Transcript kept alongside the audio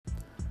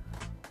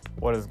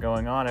What is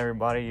going on,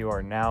 everybody? You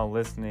are now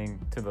listening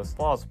to the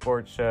Slaw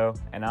Sports Show,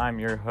 and I'm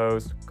your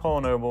host,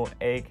 Cole Noble,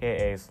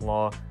 aka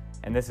Slaw,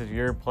 and this is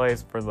your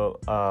place for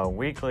the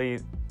weekly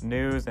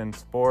news and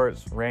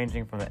sports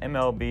ranging from the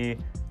MLB,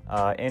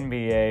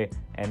 NBA,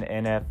 and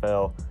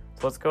NFL.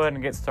 So let's go ahead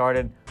and get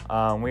started.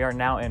 We are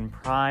now in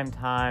prime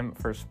time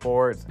for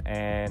sports,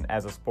 and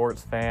as a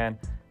sports fan,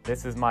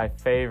 this is my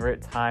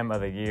favorite time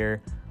of the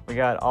year. We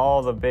got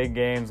all the big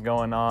games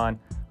going on.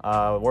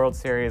 World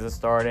Series is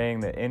starting,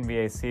 the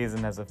NBA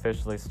season has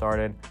officially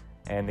started,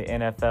 and the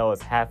NFL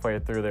is halfway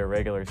through their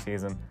regular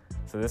season.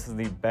 So this is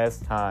the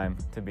best time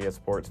to be a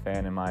sports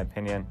fan, in my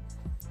opinion.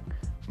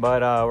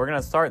 But we're going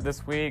to start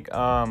this week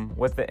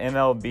with the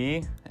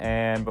MLB.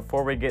 And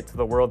before we get to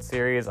the World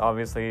Series,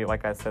 obviously,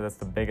 like I said, that's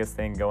the biggest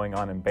thing going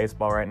on in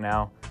baseball right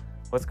now.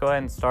 Let's go ahead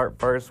and start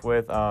first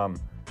with some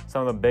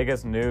of the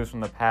biggest news from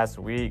the past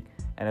week,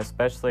 and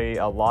especially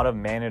a lot of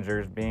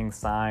managers being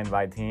signed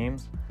by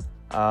teams.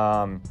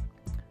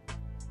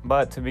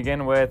 But to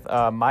begin with,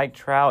 Mike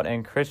Trout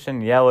and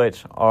Christian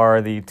Yelich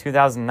are the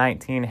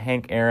 2019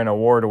 Hank Aaron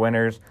Award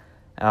winners.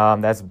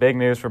 That's big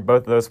news for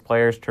both of those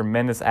players,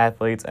 tremendous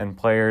athletes and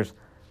players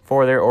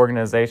for their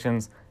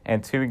organizations,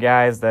 and two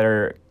guys that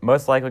are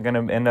most likely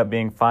going to end up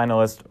being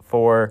finalists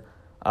for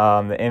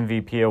the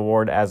MVP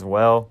award as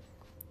well.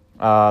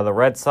 The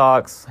Red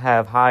Sox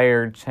have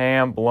hired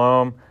Chaim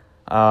Bloom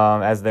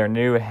as their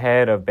new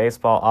head of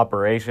baseball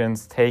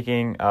operations,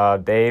 taking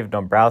Dave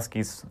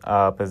Dombrowski's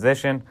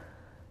position.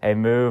 A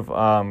move,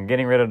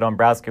 getting rid of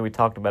Dombrowski, we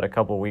talked about a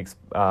couple weeks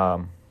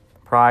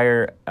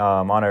prior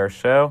on our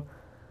show.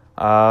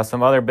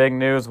 Some other big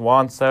news,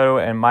 Juan Soto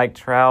and Mike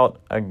Trout,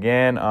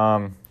 again,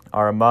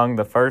 are among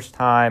the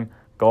first-time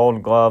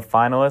Gold Glove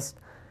finalists.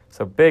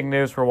 So big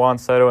news for Juan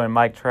Soto and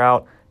Mike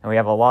Trout, and we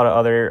have a lot of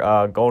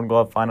other Gold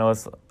Glove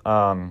finalists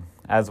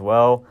as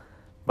well.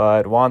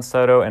 But Juan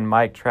Soto and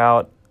Mike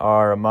Trout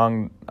are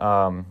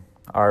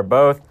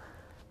both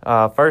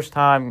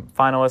first-time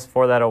finalists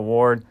for that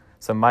award.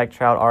 So Mike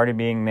Trout already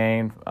being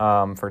named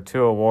for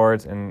two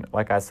awards, and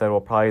like I said,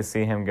 we'll probably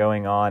see him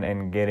going on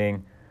and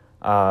getting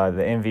the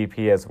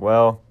MVP as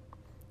well.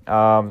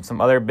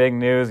 Some other big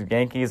news,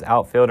 Yankees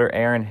outfielder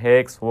Aaron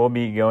Hicks will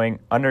be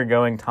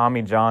undergoing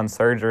Tommy John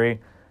surgery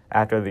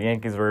after the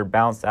Yankees were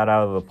bounced out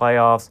of the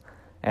playoffs.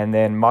 And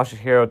then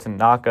Masahiro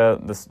Tanaka,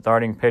 the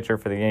starting pitcher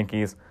for the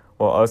Yankees,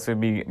 will also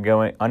be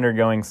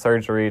undergoing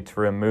surgery to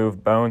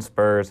remove bone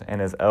spurs in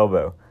his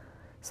elbow.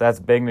 So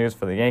that's big news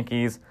for the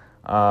Yankees.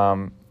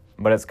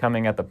 But it's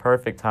coming at the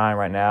perfect time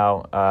right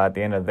now at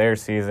the end of their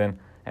season,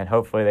 and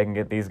hopefully they can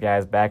get these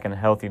guys back and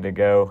healthy to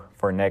go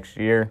for next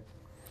year.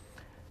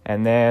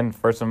 And then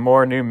for some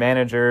more new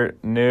manager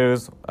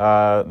news,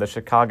 the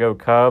Chicago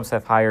Cubs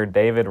have hired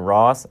David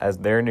Ross as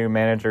their new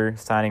manager,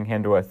 signing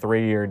him to a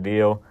 3-year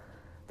deal.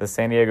 The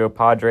San Diego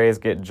Padres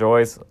get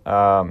Joyce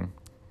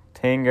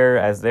Tinger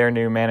as their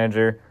new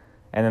manager,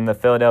 and then the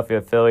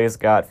Philadelphia Phillies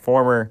got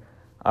former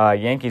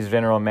Yankees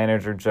general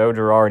manager Joe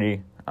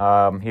Girardi.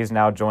 He's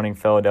now joining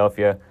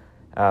Philadelphia,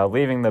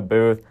 leaving the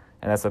booth,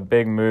 and that's a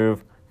big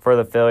move for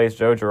the Phillies.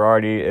 Joe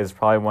Girardi is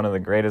probably one of the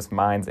greatest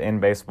minds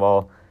in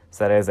baseball,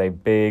 so that is a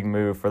big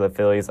move for the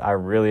Phillies. I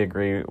really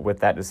agree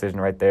with that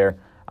decision right there.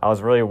 I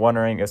was really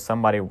wondering if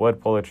somebody would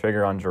pull the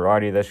trigger on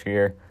Girardi this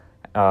year,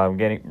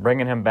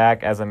 bringing him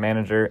back as a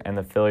manager, and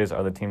the Phillies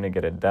are the team to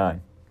get it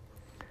done.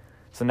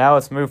 So now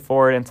let's move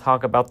forward and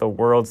talk about the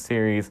World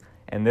Series,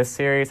 and this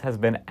series has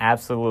been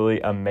absolutely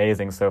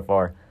amazing so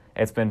far.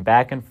 It's been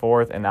back and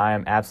forth, and I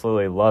am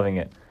absolutely loving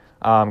it.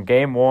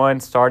 Game 1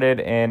 started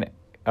in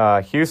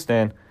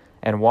Houston,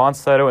 and Juan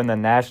Soto and the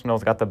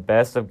Nationals got the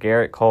best of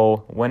Garrett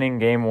Cole, winning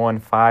Game 1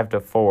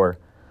 5-4.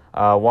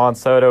 Juan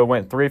Soto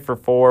went 3 for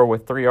 4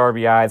 with 3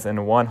 RBIs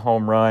and 1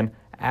 home run,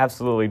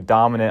 absolutely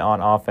dominant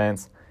on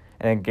offense.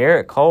 And then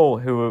Garrett Cole,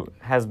 who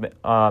has been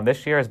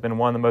this year has been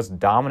one of the most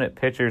dominant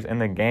pitchers in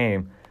the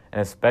game,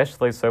 and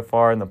especially so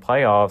far in the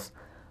playoffs,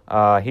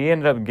 he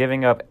ended up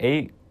giving up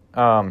 8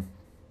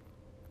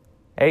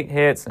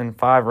 hits and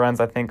 5 runs,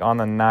 I think, on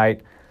the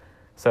night.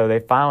 So they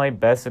finally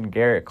bested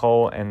Garrett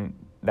Cole, and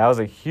that was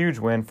a huge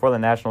win for the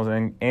Nationals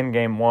in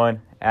Game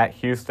 1 at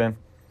Houston.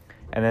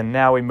 And then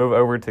now we move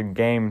over to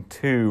Game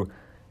 2,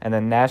 and the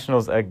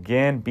Nationals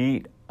again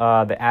beat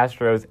the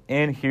Astros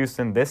in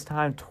Houston, this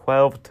time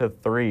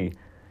 12-3.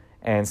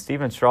 And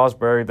Steven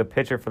Strasburg, the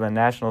pitcher for the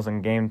Nationals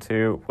in Game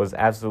 2, was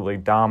absolutely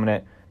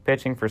dominant,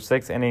 pitching for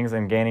 6 innings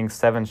and gaining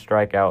 7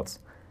 strikeouts.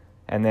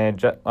 And then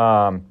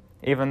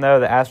even though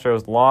the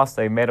Astros lost,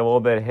 they made a little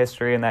bit of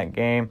history in that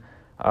game.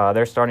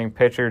 Their starting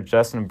pitcher,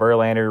 Justin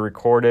Verlander,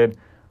 recorded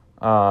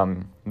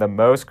the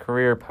most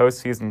career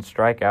postseason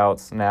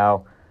strikeouts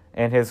now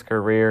in his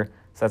career.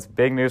 So that's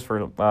big news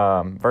for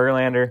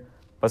Verlander.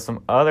 But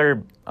some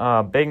other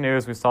big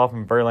news we saw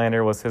from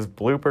Verlander was his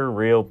blooper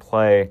reel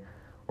play,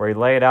 where he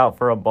laid out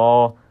for a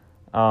ball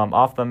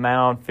off the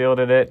mound,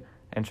 fielded it,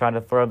 and tried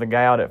to throw the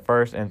guy out at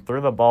first and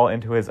threw the ball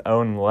into his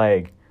own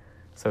leg.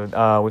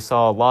 So we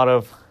saw a lot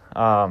of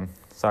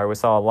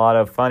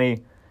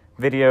funny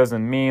videos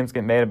and memes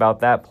get made about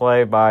that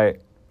play by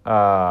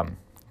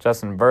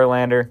Justin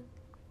Verlander.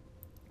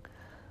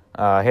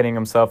 hitting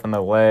himself in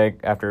the leg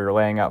after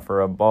laying out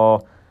for a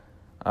ball.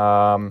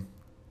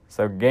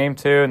 So Game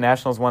 2,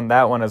 Nationals won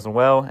that one as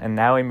well, and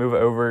now we move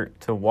over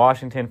to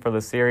Washington for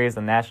the series.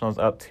 The Nationals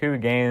up 2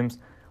 games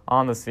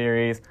on the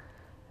series.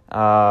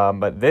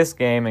 But this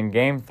game, in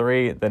Game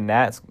 3, the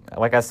Nats,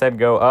 like I said,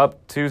 go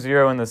up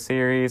 2-0 in the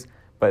series.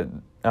 But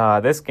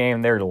this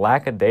game, they're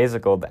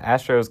lackadaisical. The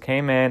Astros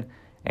came in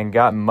and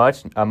got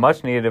a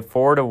much-needed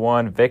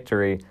 4-1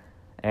 victory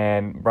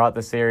and brought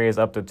the series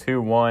up to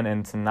 2-1.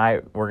 And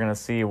tonight we're going to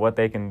see what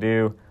they can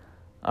do.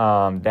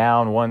 Down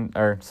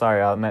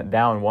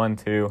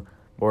 1-2.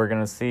 But we're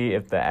going to see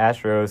if the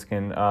Astros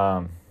can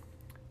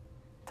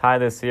tie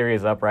this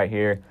series up right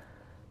here.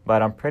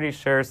 But I'm pretty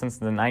sure since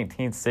the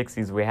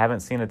 1960s, we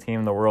haven't seen a team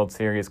in the World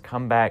Series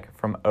come back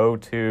from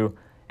 0-2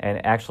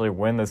 and actually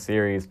win the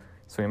series.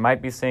 So we might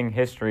be seeing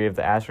history if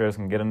the Astros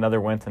can get another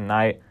win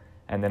tonight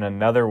and then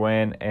another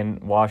win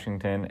in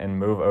Washington and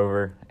move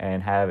over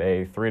and have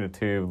a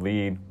 3-2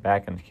 lead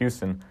back in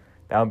Houston.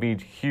 That would be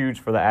huge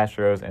for the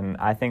Astros, and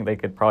I think they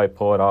could probably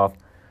pull it off.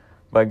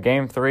 But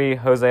Game 3,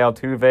 Jose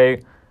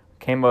Altuve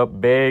came up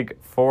big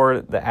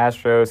for the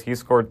Astros. He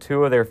scored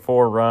 2 of their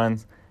 4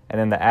 runs, and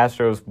then the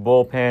Astros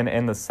bullpen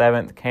in the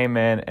 7th came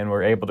in and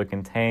were able to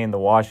contain the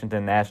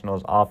Washington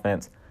Nationals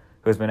offense,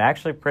 who has been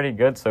actually pretty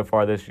good so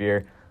far this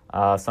year.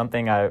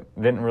 Something I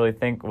didn't really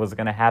think was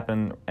going to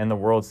happen in the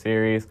World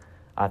Series.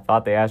 I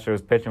thought the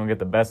Astros pitching would get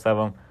the best of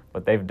them,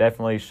 but they've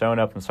definitely shown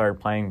up and started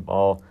playing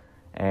ball,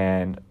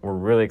 and we're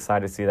really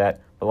excited to see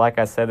that. But like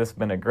I said, this has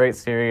been a great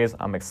series.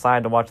 I'm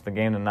excited to watch the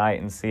game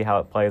tonight and see how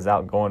it plays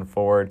out going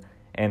forward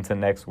into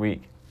next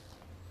week.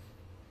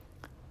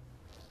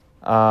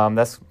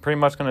 That's pretty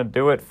much going to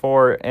do it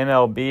for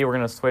MLB. We're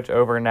going to switch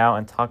over now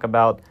and talk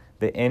about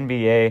the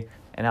NBA,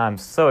 and I'm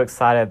so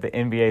excited the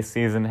NBA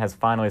season has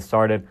finally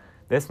started.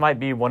 This might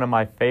be one of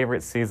my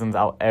favorite seasons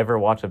I'll ever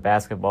watch of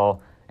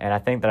basketball, and I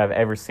think that I've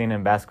ever seen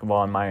in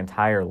basketball in my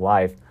entire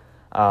life.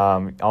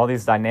 All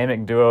these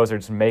dynamic duos are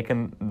just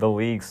making the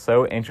league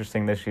so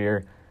interesting this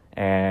year,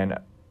 and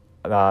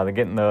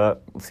getting the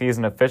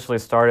season officially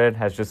started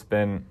has just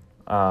been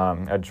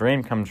a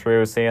dream come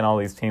true, seeing all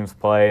these teams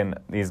play and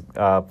these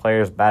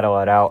players battle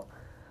it out.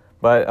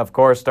 But, of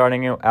course,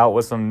 starting out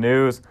with some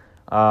news,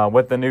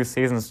 with the new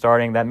season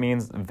starting, that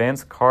means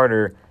Vince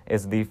Carter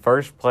is the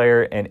first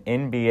player in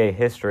NBA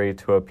history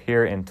to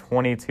appear in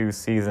 22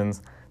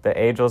 seasons. The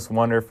ageless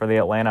wonder for the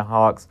Atlanta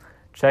Hawks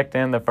checked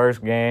in the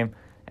first game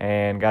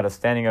and got a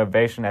standing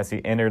ovation as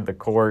he entered the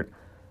court.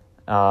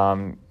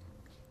 So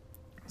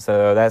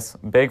that's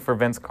big for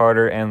Vince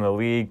Carter and the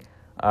league.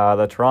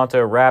 The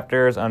Toronto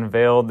Raptors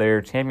unveiled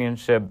their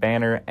championship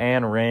banner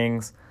and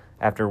rings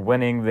after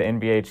winning the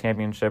NBA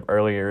championship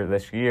earlier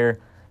this year.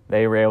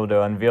 They were able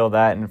to unveil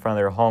that in front of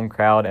their home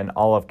crowd and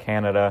all of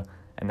Canada,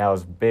 and that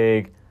was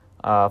big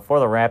for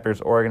the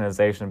Raptors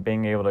organization,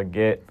 being able to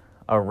get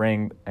a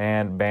ring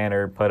and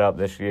banner put up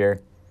this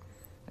year.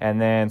 And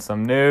then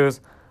some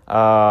news.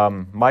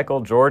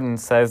 Michael Jordan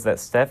says that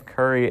Steph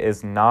Curry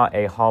is not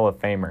a Hall of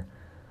Famer.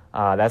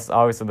 That's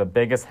obviously the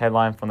biggest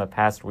headline from the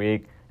past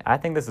week. I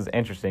think this is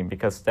interesting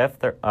because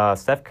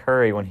Steph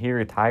Curry, when he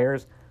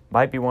retires,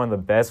 might be one of the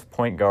best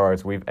point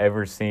guards we've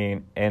ever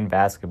seen in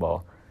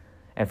basketball.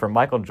 And for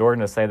Michael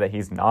Jordan to say that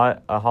he's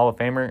not a Hall of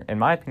Famer, in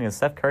my opinion,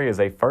 Steph Curry is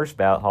a first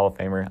ballot Hall of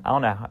Famer. I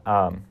don't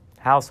know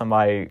how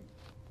somebody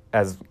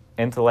as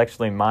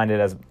intellectually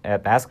minded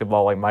at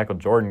basketball like Michael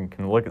Jordan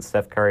can look at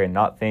Steph Curry and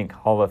not think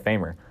Hall of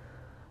Famer.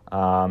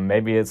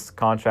 Maybe it's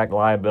contract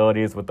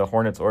liabilities with the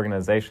Hornets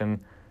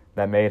organization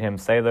that made him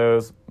say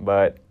those,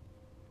 but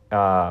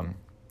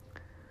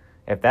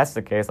if that's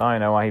the case, I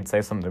don't know why he'd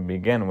say something to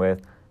begin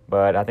with,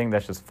 but I think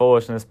that's just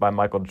foolishness by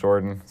Michael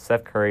Jordan.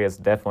 Steph Curry is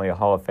definitely a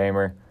Hall of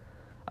Famer.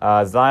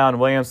 Zion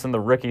Williamson, the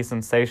rookie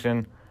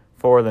sensation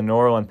for the New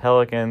Orleans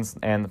Pelicans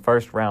and the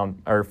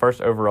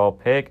first overall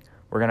pick.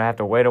 We're going to have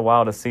to wait a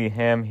while to see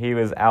him. He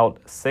was out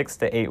 6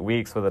 to 8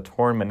 weeks with a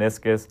torn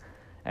meniscus,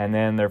 and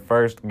then their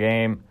first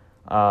game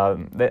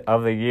of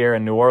the year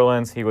in New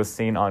Orleans, he was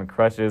seen on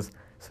crutches,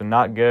 so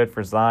not good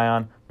for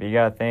Zion. But you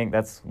got to think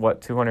that's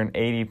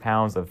 280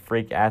 pounds of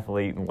freak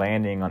athlete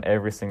landing on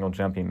every single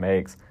jump he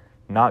makes.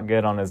 Not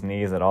good on his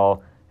knees at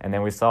all. And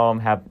then we saw him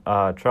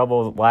have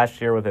trouble last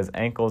year with his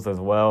ankles as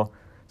well.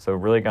 So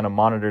really going to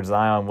monitor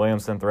Zion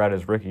Williamson throughout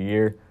his rookie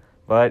year.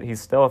 But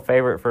he's still a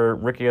favorite for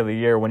Rookie of the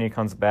Year when he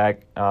comes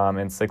back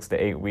in 6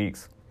 to 8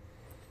 weeks.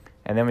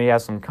 And then we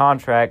have some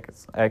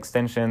contract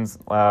extensions.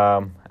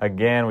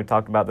 Again, we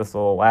talked about this a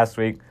little last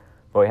week,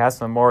 but we have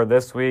some more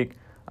this week.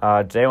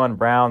 Jaylen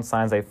Brown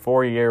signs a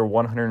 4-year,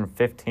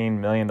 $115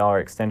 million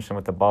extension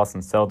with the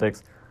Boston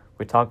Celtics.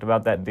 We talked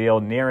about that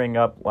deal nearing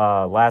up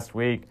last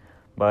week,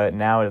 but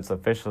now it's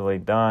officially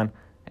done,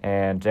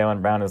 and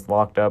Jaylen Brown is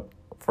locked up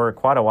for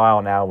quite a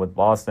while now with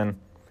Boston.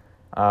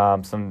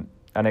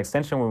 An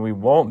extension we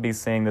won't be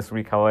seeing this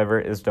week, however,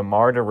 is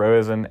DeMar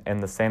DeRozan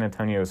and the San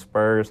Antonio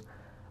Spurs.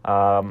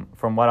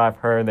 From what I've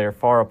heard, they're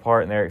far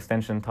apart in their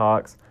extension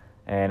talks,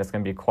 and it's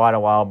going to be quite a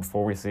while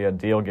before we see a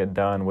deal get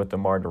done with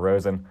DeMar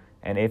DeRozan.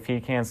 and if he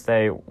can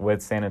stay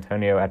with San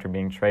Antonio after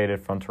being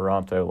traded from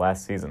Toronto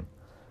last season.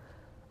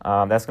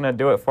 That's going to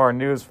do it for our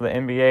news for the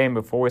NBA. And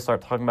before we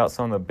start talking about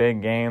some of the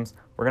big games,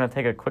 we're going to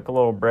take a quick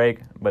little break.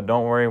 But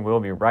don't worry, we'll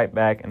be right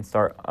back and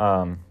start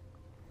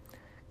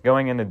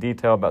going into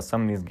detail about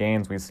some of these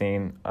games we've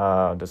seen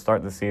to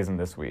start the season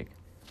this week.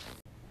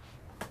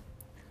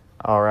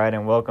 All right,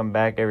 and welcome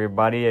back,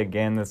 everybody.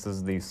 Again, this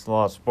is the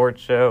Slaw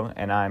Sports Show,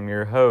 and I'm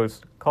your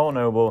host, Cole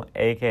Noble,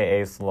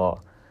 a.k.a.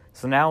 Slaw.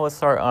 So now let's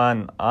start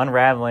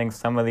unraveling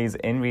some of these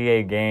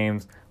NBA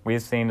games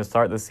we've seen to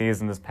start the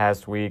season this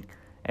past week.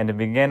 And to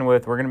begin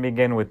with, we're going to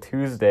begin with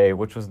Tuesday,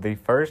 which was the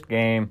first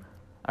game,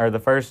 or the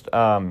first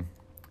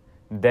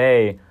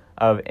day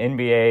of the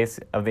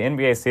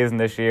NBA season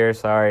this year,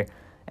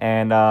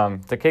 And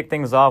to kick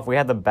things off, we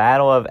had the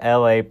Battle of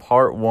LA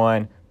Part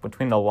 1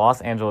 between the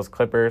Los Angeles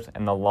Clippers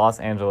and the Los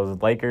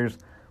Angeles Lakers,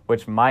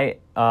 which might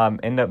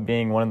end up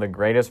being one of the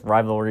greatest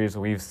rivalries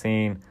we've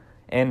seen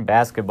in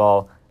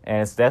basketball.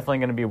 And it's definitely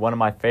going to be one of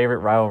my favorite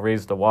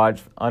rivalries to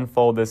watch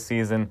unfold this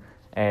season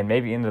and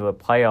maybe into the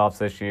playoffs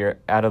this year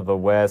out of the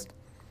West.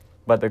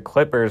 But the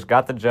Clippers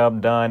got the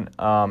job done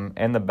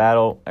in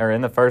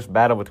the first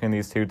battle between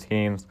these two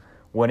teams,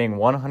 winning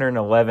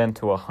 111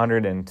 to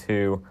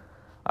 102.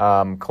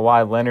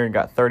 Kawhi Leonard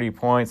got 30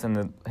 points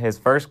in his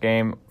first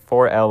game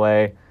for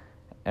LA,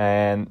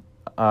 and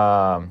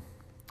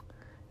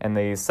in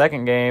the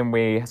second game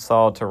we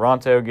saw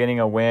Toronto getting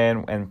a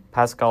win and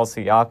Pascal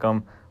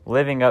Siakam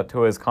living up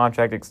to his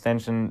contract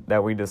extension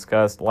that we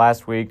discussed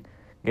last week,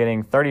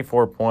 getting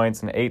 34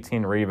 points and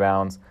 18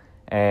 rebounds,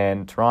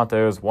 and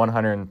Toronto's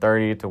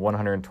 130 to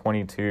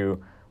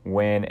 122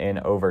 win in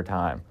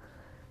overtime.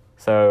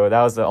 So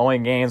that was the only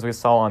games we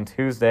saw on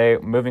Tuesday.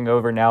 Moving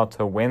over now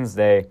to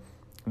Wednesday,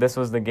 this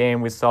was the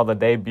game we saw the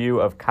debut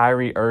of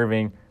Kyrie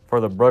Irving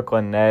for the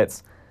Brooklyn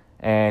Nets,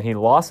 and he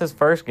lost his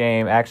first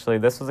game. Actually,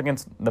 this was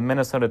against the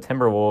Minnesota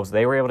Timberwolves.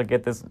 They were able to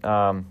get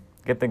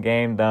the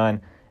game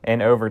done in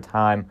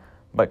overtime,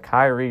 but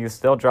Kyrie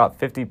still dropped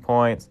 50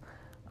 points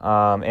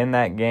in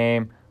that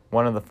game.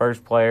 One of the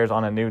first players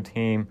on a new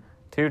team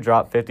to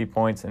drop 50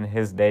 points in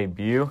his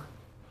debut.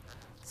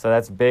 So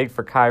that's big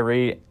for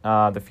Kyrie.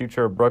 The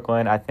future of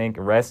Brooklyn, I think,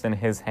 rests in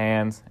his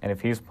hands, and if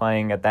he's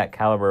playing at that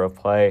caliber of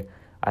play,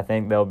 I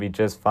think they'll be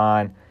just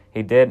fine.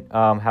 He did,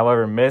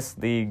 however, miss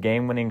the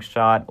game-winning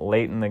shot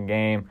late in the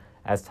game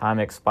as time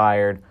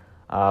expired,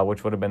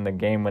 which would have been the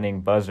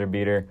game-winning buzzer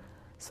beater.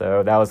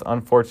 So that was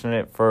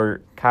unfortunate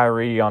for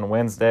Kyrie on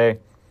Wednesday.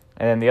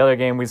 And then the other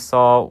game we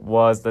saw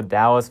was the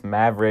Dallas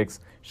Mavericks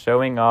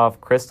showing off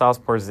Kristaps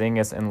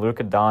Porzingis and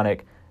Luka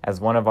Doncic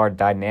as one of our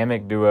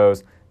dynamic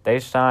duos. They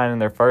shine in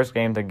their first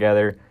game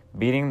together,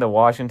 beating the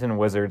Washington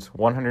Wizards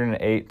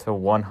 108 to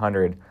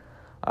 100.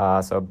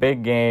 So a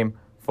big game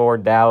for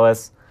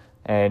Dallas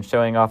and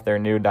showing off their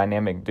new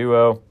dynamic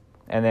duo.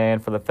 And then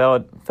for the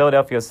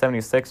Philadelphia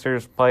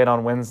 76ers played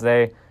on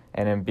Wednesday,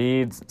 and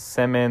Embiid,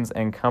 Simmons,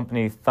 and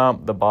company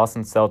thumped the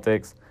Boston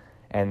Celtics,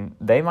 and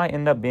they might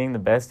end up being the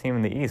best team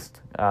in the East.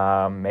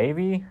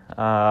 Maybe.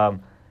 I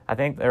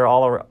think they're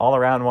all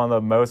around one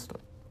of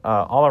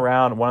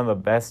the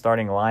best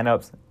starting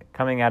lineups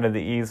coming out of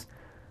the East.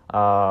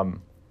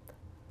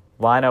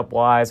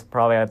 Lineup-wise,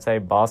 probably I'd say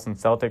Boston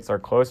Celtics are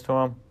close to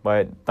them,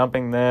 but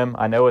thumping them,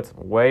 I know it's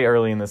way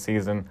early in the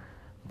season,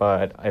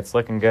 but it's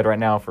looking good right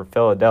now for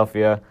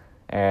Philadelphia,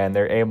 and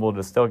they're able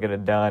to still get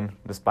it done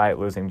despite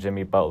losing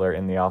Jimmy Butler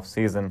in the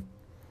offseason.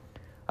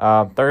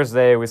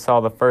 Thursday, we saw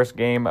the first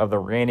game of the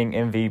reigning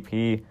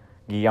MVP,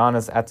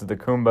 Giannis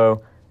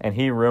Antetokounmpo, and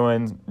he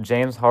ruined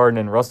James Harden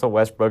and Russell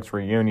Westbrook's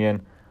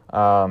reunion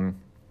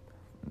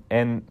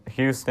in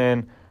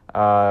Houston,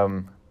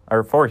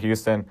 for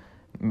Houston.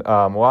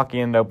 Milwaukee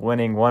ended up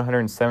winning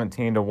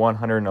 117 to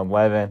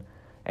 111,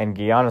 and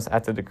Giannis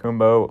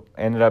Antetokounmpo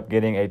ended up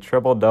getting a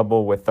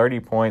triple-double with 30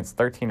 points,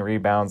 13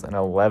 rebounds, and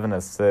 11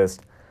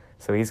 assists.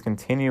 So he's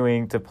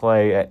continuing to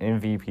play at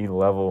MVP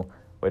level,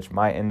 which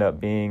might end up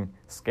being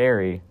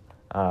scary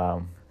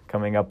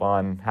coming up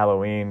on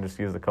Halloween. Just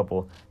use a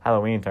couple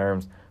Halloween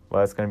terms.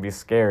 Well, it's going to be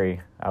scary,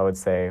 I would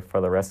say,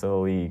 for the rest of the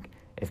league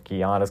if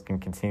Giannis can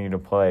continue to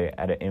play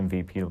at an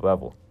MVP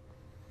level.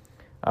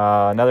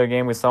 Another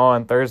game we saw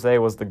on Thursday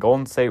was the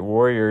Golden State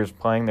Warriors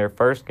playing their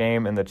first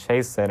game in the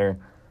Chase Center,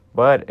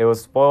 but it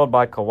was spoiled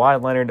by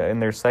Kawhi Leonard in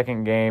their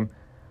second game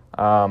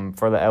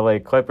for the LA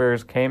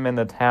Clippers, came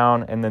into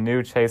town in the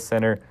new Chase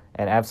Center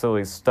and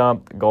absolutely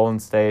stumped Golden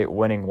State,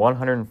 winning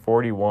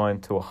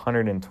 141 to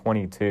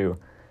 122.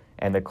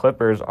 And the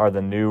Clippers are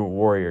the new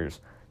Warriors.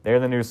 They're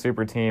the new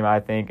super team,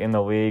 I think, in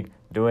the league,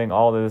 doing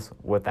all this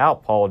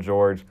without Paul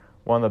George,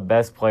 one of the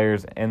best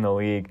players in the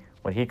league.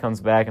 When he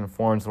comes back and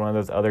forms one of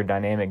those other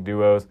dynamic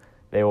duos,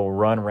 they will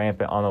run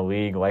rampant on the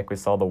league like we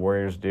saw the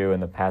Warriors do in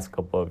the past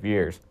couple of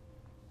years.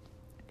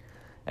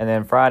 And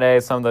then Friday,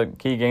 some of the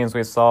key games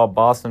we saw,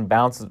 Boston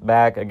bounces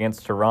back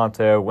against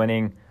Toronto,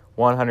 winning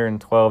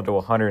 112 to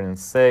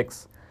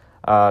 106.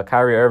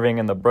 Kyrie Irving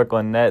and the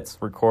Brooklyn Nets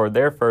record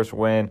their first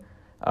win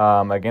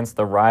against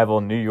the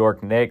rival New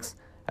York Knicks.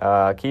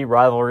 Key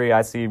rivalry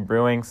I see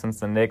brewing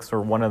since the Knicks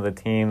were one of the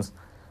teams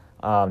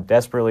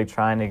desperately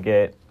trying to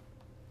get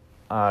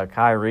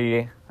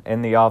Kyrie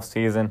in the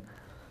offseason,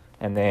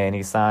 and then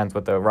he signs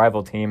with the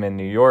rival team in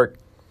New York.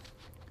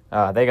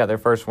 They got their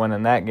first win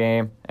in that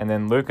game, and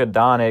then Luka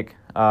Doncic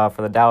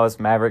for the Dallas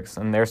Mavericks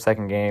in their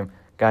second game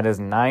got his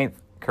 9th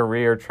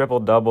career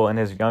triple-double in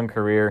his young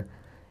career,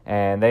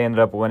 and they ended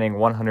up winning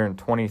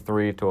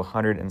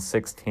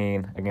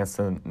 123-116 against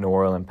the New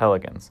Orleans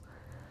Pelicans.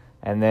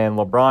 And then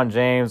LeBron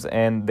James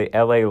and the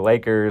LA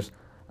Lakers,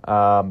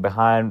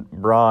 behind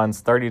Bron's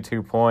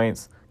 32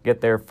 points,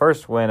 get their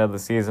first win of the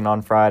season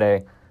on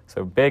Friday.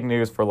 So big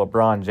news for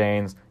LeBron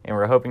James, and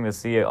we're hoping to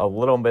see a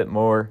little bit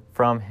more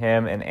from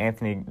him and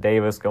Anthony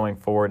Davis going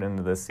forward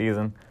into the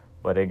season.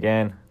 But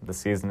again, the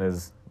season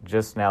is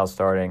just now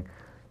starting,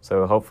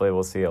 so hopefully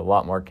we'll see a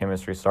lot more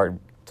chemistry start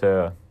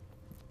to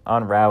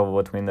unravel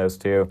between those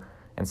two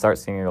and start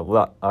seeing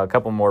a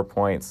couple more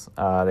points.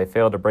 They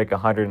failed to break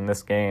 100 in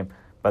this game,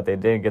 but they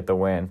did get the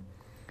win.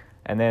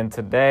 And then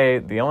today,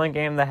 the only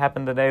game that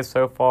happened today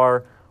so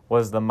far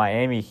was the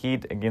Miami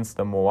Heat against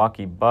the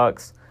Milwaukee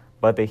Bucks,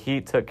 but the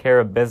Heat took care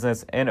of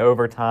business in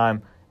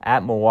overtime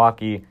at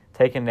Milwaukee,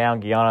 taking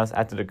down Giannis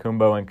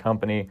Antetokounmpo and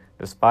company.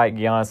 Despite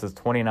Giannis'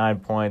 29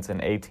 points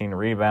and 18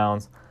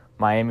 rebounds,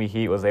 Miami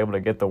Heat was able to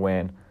get the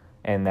win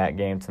in that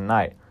game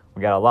tonight.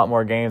 We got a lot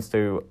more games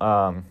to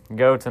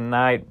go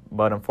tonight,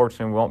 but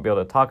unfortunately we won't be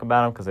able to talk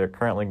about them because they're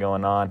currently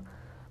going on.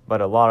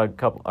 But a lot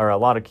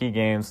of key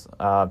games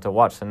to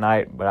watch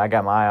tonight. But I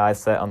got my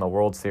eyes set on the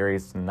World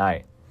Series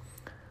tonight.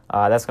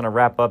 That's going to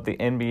wrap up the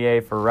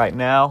NBA for right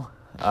now.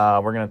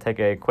 We're going to take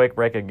a quick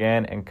break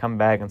again and come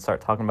back and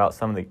start talking about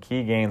some of the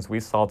key games we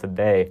saw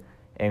today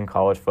in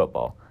college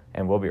football.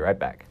 And we'll be right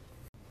back.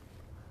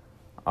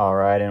 All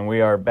right, and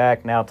we are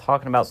back now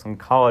talking about some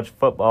college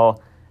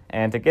football.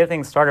 And to get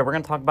things started, we're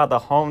going to talk about the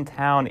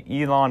hometown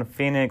Elon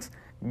Phoenix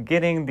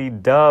getting the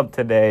dub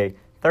today,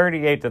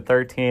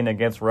 38-13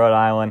 against Rhode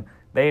Island.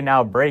 They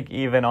now break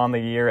even on the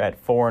year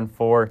at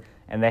 4-4,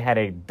 and they had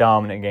a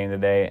dominant game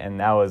today,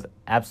 and that was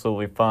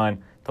absolutely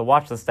fun to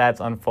watch the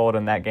stats unfold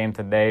in that game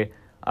today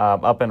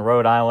up in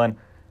Rhode Island.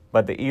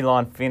 But the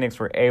Elon Phoenix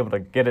were able to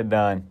get it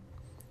done.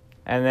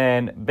 And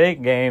then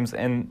big games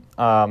in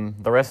the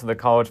rest of the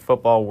college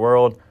football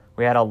world.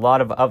 We had a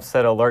lot of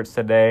upset alerts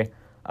today.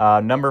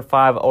 Number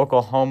 5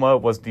 Oklahoma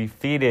was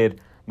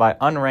defeated by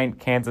unranked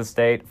Kansas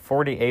State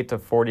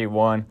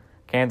 48-41.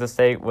 Kansas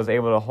State was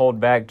able to hold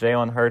back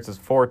Jalen Hurts'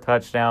 4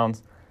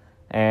 touchdowns.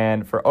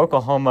 And for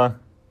Oklahoma,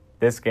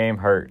 this game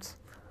hurts.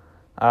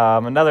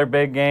 Another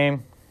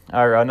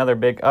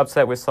big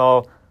upset we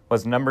saw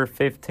was number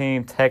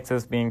 15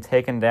 Texas being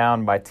taken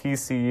down by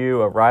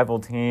TCU, a rival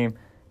team,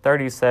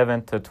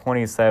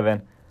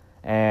 37-27.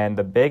 And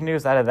the big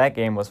news out of that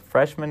game was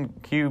freshman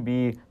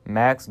QB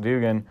Max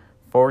Duggan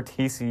for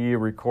TCU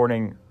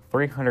recording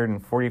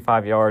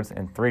 345 yards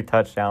and 3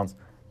 touchdowns.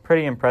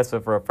 Pretty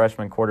impressive for a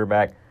freshman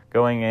quarterback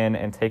going in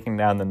and taking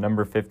down the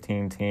number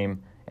 15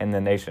 team in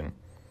the nation.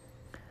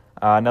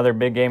 Another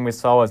big game we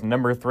saw was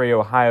number 3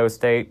 Ohio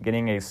State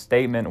getting a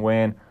statement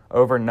win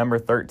over number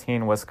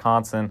 13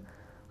 Wisconsin.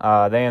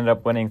 They ended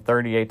up winning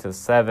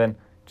 38-7.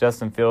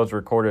 Justin Fields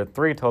recorded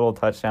 3 total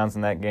touchdowns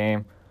in that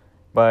game.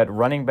 But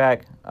running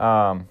back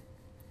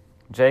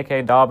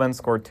J.K. Dobbins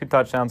scored 2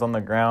 touchdowns on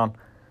the ground.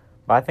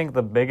 But I think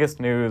the biggest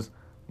news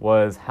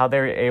was how they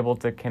were able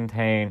to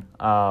contain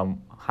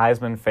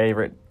Heisman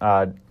favorite,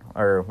 a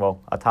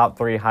top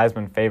 3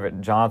 Heisman favorite,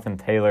 Jonathan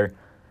Taylor,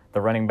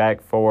 the running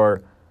back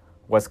for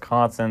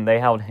Wisconsin. They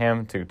held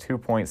him to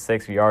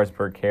 2.6 yards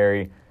per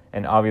carry,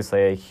 and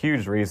obviously a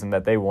huge reason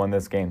that they won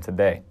this game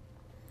today.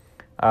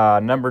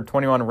 Number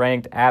 21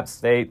 ranked App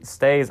State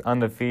stays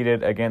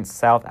undefeated against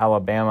South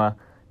Alabama.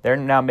 They're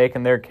now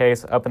making their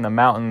case up in the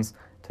mountains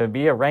to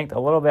be ranked a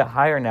little bit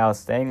higher now,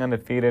 staying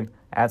undefeated.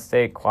 App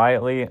State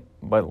quietly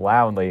but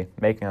loudly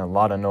making a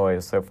lot of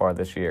noise so far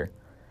this year.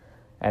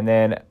 And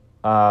then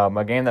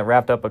a game that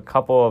wrapped up a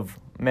couple of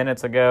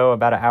minutes ago,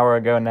 about an hour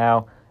ago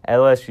now,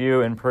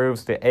 LSU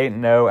improves to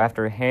 8-0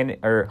 after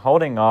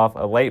holding off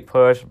a late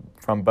push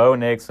from Bo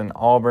Nix and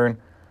Auburn.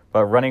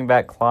 But running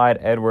back Clyde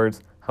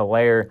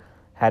Edwards-Helaire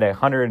had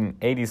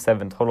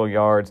 187 total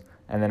yards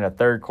and then a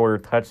third quarter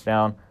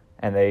touchdown,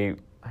 and they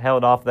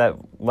held off that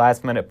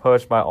last-minute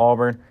push by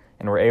Auburn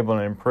and were able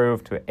to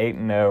improve to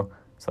 8-0.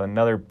 So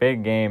another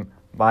big game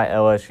by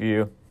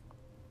LSU.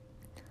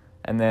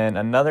 And then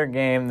another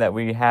game that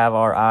we have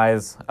our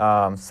eyes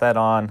set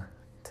on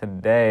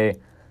today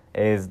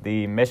is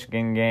the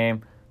Michigan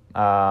game.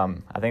 I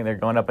think they're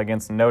going up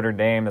against Notre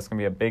Dame. That's going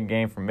to be a big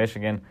game for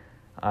Michigan.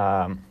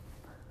 Well,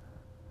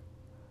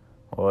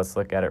 let's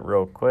look at it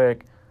real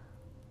quick.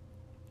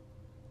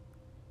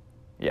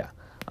 Yeah,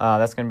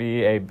 that's going to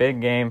be a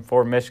big game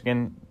for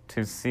Michigan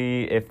to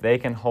see if they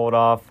can hold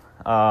off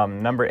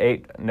number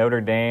 8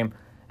 Notre Dame.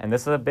 And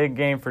this is a big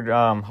game for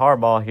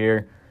Harbaugh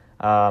here,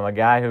 a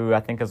guy who I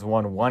think has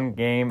won 1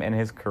 game in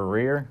his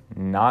career,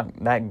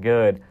 not that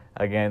good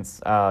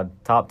against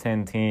top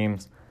 10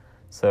 teams.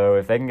 So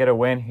if they can get a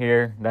win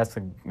here, that's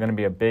going to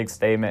be a big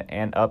statement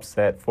and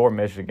upset for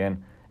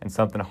Michigan, and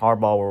something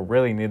Harbaugh will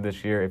really need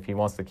this year if he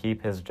wants to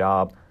keep his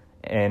job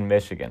in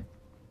Michigan.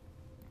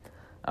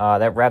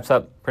 That wraps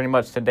up pretty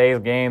much today's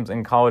games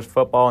in college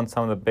football and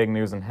some of the big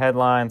news and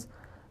headlines.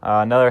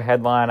 Another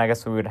headline I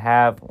guess we would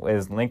have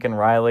is Lincoln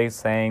Riley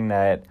saying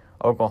that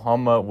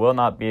Oklahoma will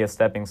not be a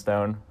stepping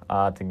stone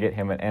to get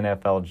him an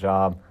NFL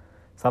job.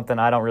 Something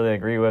I don't really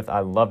agree with.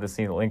 I'd love to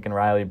see Lincoln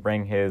Riley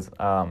bring his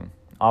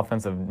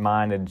offensive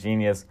mind and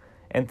genius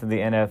into the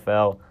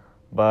NFL,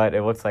 but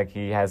it looks like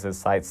he has his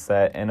sights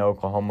set in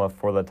Oklahoma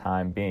for the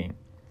time being.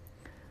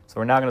 So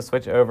we're now going to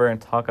switch over and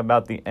talk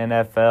about the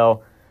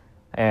NFL.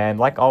 And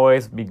like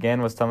always,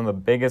 begin with some of the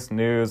biggest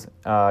news,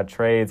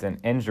 trades, and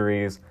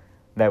injuries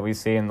that we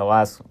see in the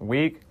last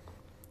week.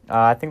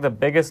 I think the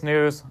biggest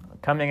news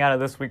coming out of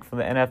this week for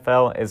the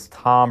NFL is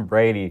Tom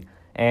Brady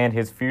and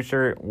his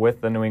future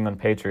with the New England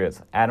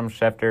Patriots. Adam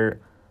Schefter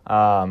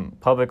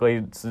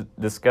publicly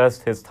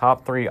discussed his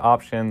top 3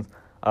 options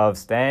of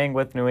staying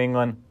with New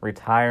England,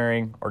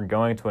 retiring, or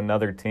going to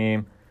another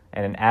team.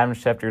 And in Adam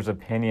Schefter's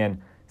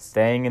opinion,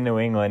 staying in New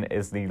England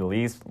is the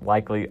least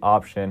likely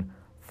option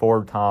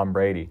for Tom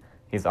Brady.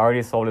 He's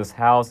already sold his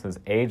house. His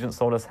agent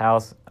sold his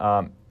house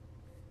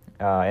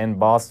in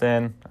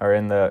Boston or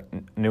in the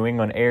New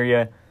England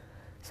area.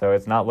 So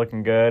it's not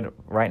looking good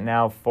right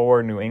now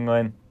for New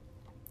England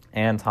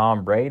and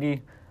Tom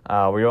Brady.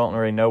 We don't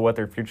really know what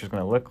their future is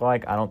going to look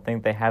like. I don't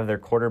think they have their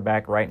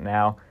quarterback right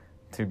now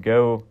to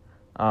go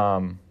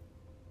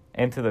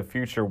into the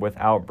future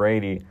without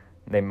Brady.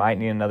 They might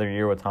need another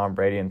year with Tom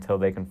Brady until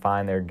they can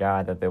find their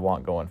guy that they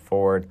want going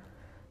forward.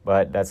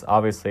 But that's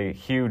obviously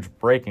huge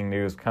breaking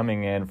news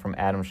coming in from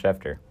Adam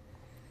Schefter.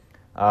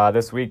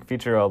 This week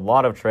featured a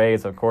lot of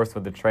trades, of course,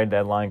 with the trade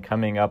deadline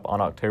coming up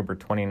on October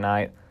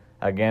 29th.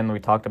 Again, we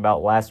talked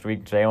about last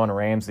week Jalen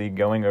Ramsey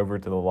going over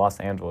to the Los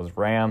Angeles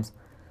Rams.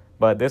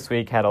 But this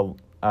week had a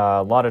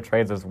lot of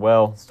trades as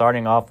well,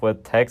 starting off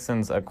with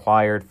Texans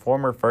acquired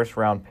former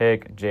first-round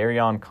pick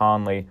Jerrion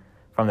Conley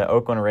from the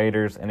Oakland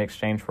Raiders in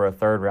exchange for a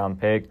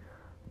third-round pick.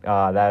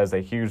 That is a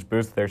huge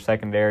boost to their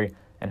secondary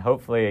and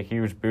hopefully a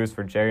huge boost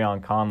for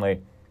Jerrion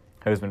Conley,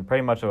 who's been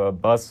pretty much of a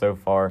bust so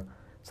far.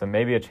 So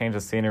maybe a change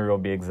of scenery will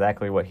be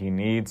exactly what he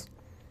needs.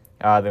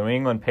 The New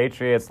England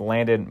Patriots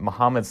landed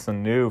Mohamed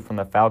Sanu from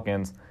the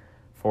Falcons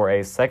for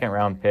a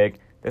second-round pick.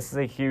 This is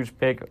a huge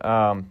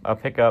a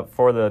pickup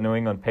for the New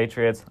England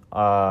Patriots.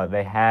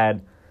 They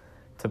had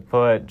to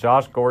put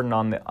Josh Gordon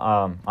on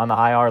the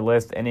IR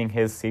list, ending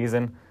his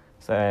season,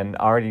 and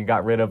already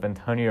got rid of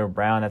Antonio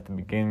Brown at the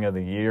beginning of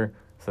the year.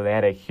 So they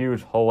had a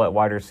huge hole at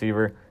wide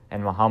receiver,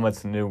 and Mohamed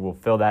Sanu will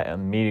fill that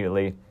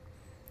immediately.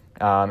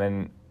 As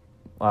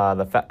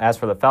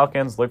for the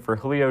Falcons, look for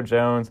Julio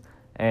Jones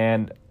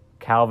and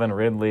Calvin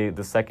Ridley,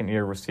 the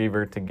second-year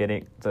receiver,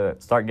 to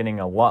start getting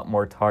a lot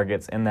more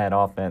targets in that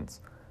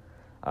offense.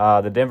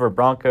 The Denver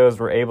Broncos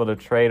were able to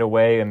trade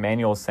away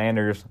Emmanuel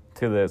Sanders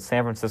to the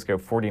San Francisco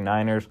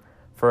 49ers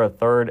for a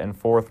third and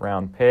fourth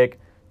round pick.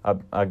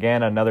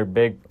 Again, a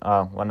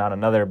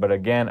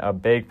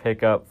big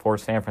pickup for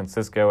San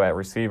Francisco at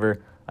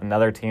receiver.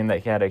 Another team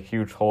that had a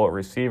huge hole at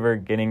receiver,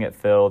 getting it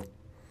filled.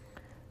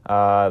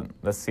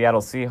 The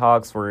Seattle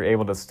Seahawks were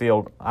able to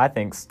steal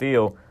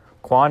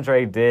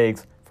Quandre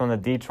Diggs from the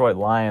Detroit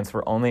Lions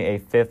for only a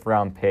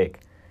fifth-round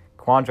pick.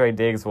 Quandre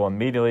Diggs will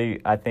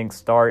immediately, I think,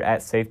 start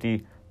at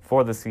safety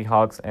for the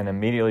Seahawks and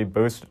immediately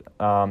boost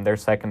their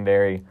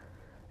secondary.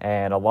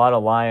 And a lot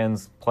of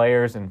Lions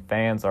players and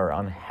fans are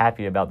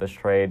unhappy about this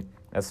trade,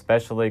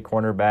 especially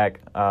cornerback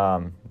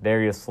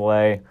Darius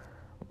Slay,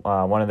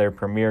 one of their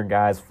premier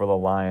guys for the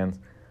Lions.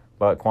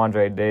 But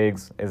Quandre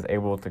Diggs is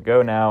able to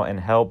go now and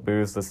help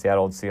boost the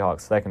Seattle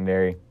Seahawks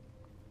secondary.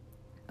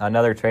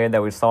 Another trade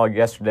that we saw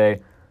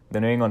yesterday,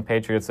 the New England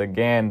Patriots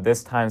again,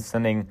 this time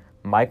sending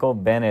Michael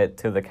Bennett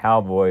to the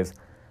Cowboys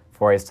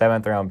for a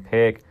seventh-round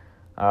pick.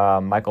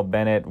 Michael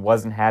Bennett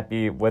wasn't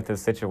happy with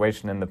his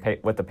situation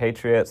with the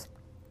Patriots,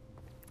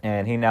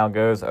 and he now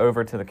goes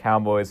over to the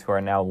Cowboys, who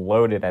are now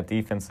loaded at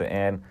defensive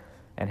end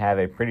and have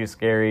a pretty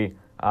scary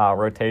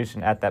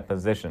rotation at that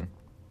position.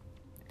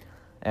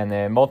 And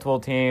then multiple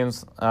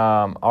teams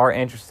are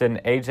interested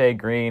in A.J.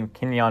 Green,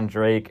 Kenyon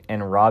Drake,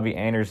 and Robbie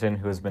Anderson,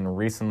 who has been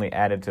recently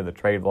added to the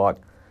trade block.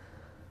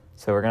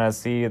 So we're going to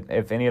see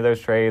if any of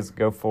those trades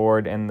go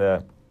forward in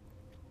the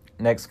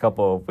next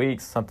couple of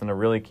weeks, something to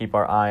really keep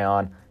our eye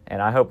on.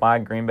 And I hope my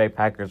Green Bay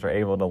Packers are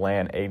able to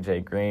land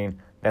A.J.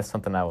 Green. That's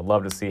something I would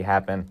love to see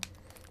happen,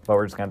 but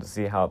we're just going to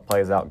see how it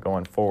plays out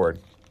going forward.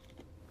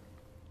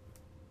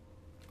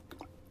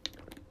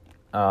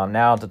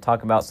 Now to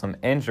talk about some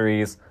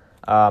injuries.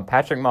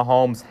 Patrick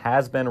Mahomes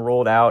has been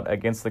ruled out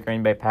against the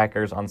Green Bay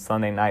Packers on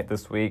Sunday night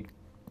this week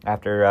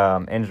after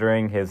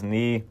injuring his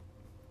knee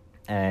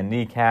and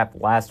kneecap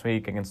last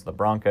week against the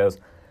Broncos.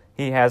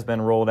 He has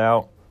been ruled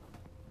out.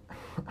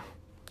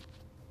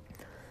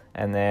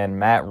 And then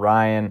Matt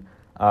Ryan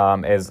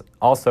is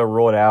also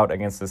ruled out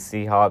against the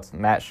Seahawks.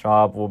 Matt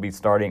Schaub will be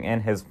starting in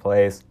his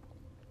place.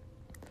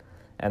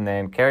 And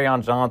then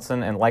Kerryon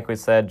Johnson and, like we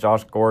said,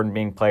 Josh Gordon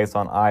being placed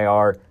on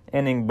IR,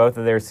 ending both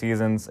of their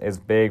seasons, is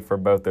big for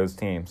both those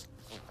teams.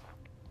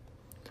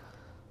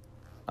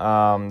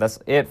 That's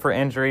it for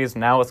injuries.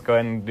 Now let's go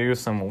ahead and do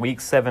some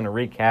Week 7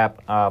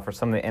 recap for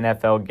some of the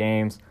NFL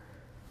games.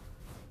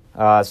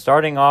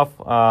 Starting off,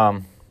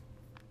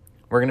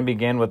 we're going to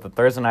begin with the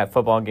Thursday Night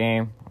Football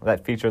game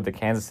that featured the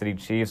Kansas City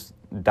Chiefs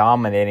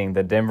dominating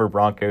the Denver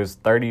Broncos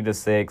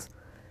 30-6.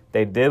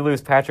 They did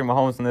lose Patrick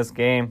Mahomes in this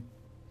game,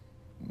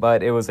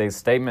 but it was a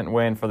statement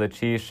win for the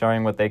Chiefs,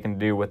 showing what they can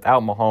do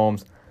without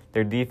Mahomes.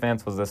 Their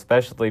defense was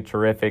especially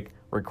terrific,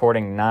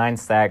 recording 9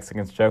 sacks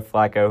against Joe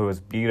Flacco, who was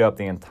beat up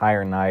the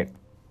entire night.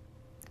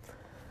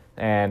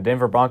 And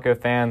Denver Bronco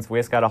fans, we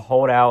just got to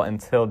hold out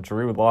until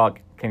Drew Lock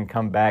can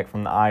come back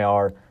from the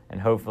IR and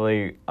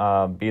hopefully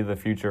be the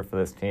future for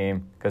this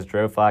team, because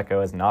Joe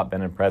Flacco has not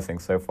been impressing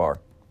so far.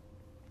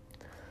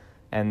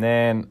 And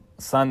then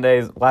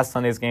last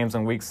Sunday's games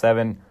in Week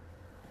 7,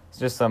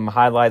 just some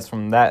highlights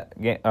from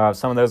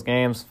some of those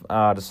games.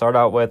 To start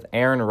out with,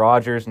 Aaron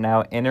Rodgers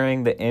now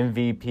entering the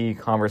MVP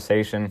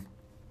conversation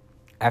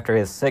after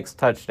his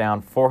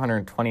 6-touchdown,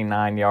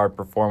 429-yard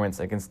performance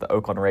against the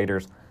Oakland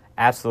Raiders,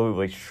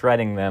 absolutely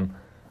shredding them.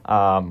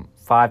 5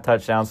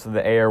 touchdowns to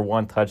the air,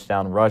 1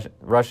 touchdown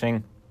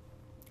rushing.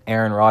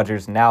 Aaron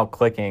Rodgers now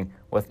clicking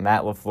with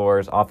Matt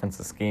LaFleur's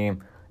offensive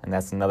scheme, and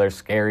that's another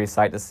scary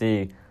sight to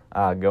see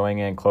going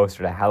in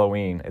closer to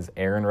Halloween, is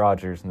Aaron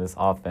Rodgers and this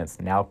offense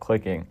now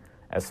clicking,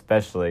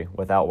 especially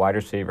without wide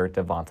receiver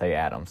Davante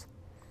Adams.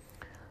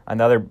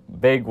 Another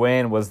big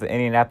win was the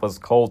Indianapolis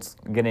Colts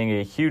getting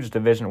a huge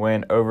division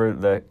win over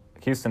the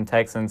Houston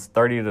Texans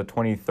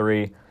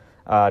 30-23.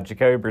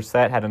 Jacoby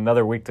Brissett had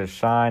another week to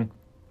shine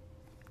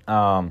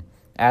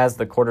as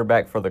the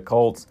quarterback for the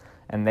Colts,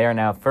 and they are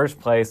now first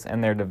place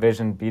in their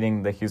division,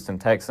 beating the Houston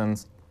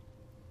Texans.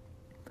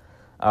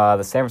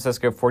 The San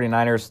Francisco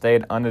 49ers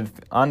stayed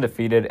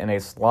undefeated in a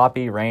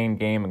sloppy rain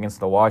game against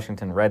the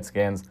Washington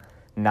Redskins,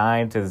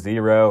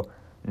 9-0.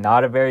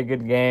 Not a very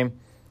good game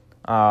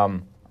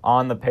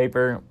on the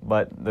paper,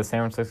 but the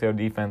San Francisco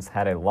defense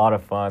had a lot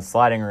of fun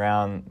sliding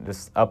around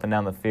just up and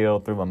down the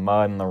field through the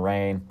mud and the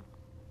rain.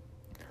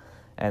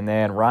 And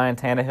then Ryan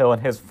Tannehill,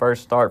 in his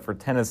first start for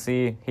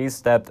Tennessee, he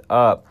stepped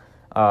up,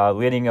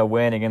 leading a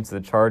win against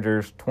the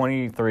Chargers,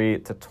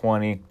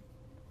 23-20.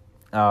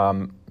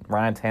 Ryan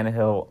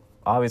Tannehill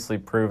obviously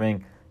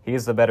proving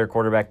he's the better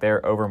quarterback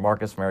there over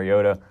Marcus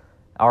Mariota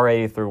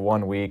already through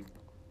 1 week,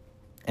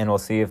 and we'll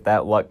see if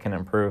that luck can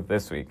improve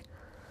this week.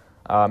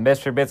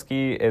 Mitch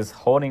Trubisky is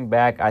holding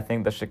back, I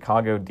think, the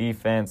Chicago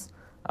defense.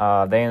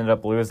 They ended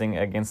up losing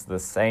against the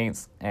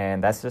Saints,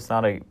 and that's just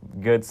not a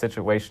good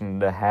situation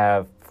to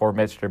have for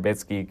Mitch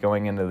Trubisky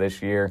going into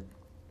this year.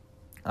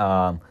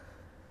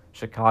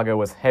 Chicago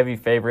was heavy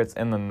favorites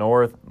in the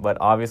North, but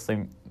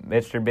obviously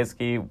Mitch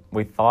Trubisky,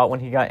 we thought when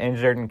he got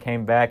injured and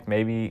came back,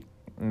 maybe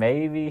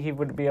he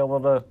would be able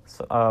to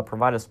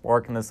provide a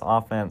spark in this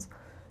offense,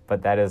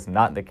 but that is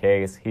not the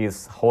case. He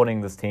is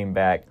holding this team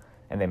back,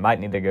 and they might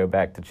need to go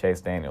back to Chase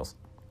Daniels.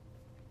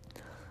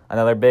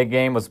 Another big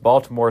game was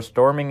Baltimore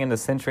storming into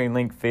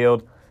CenturyLink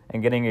Field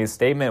and getting a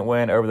statement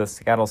win over the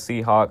Seattle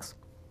Seahawks.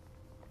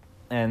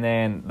 And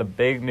then the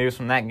big news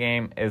from that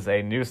game is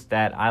a new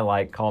stat I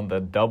like called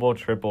the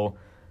double-triple,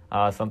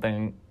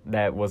 something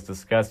that was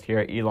discussed here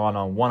at Elon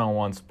on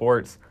One-on-One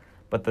Sports.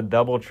 But the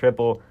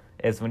double-triple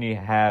is when you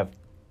have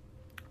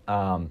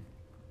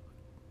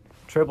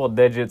triple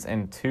digits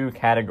in 2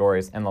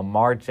 categories, and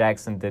Lamar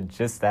Jackson did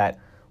just that,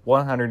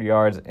 100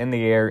 yards in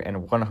the air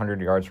and 100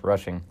 yards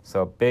rushing.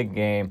 So a big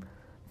game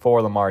for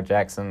Lamar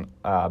Jackson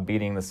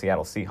beating the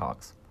Seattle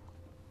Seahawks.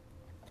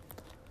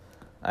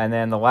 And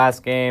then the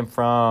last game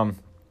from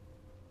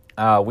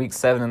Week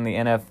 7 in the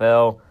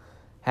NFL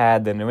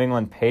had the New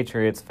England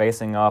Patriots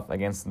facing off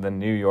against the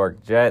New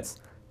York Jets.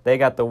 They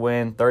got the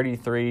win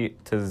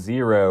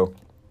 33-0.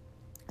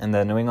 And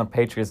the New England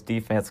Patriots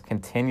defense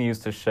continues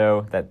to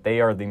show that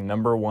they are the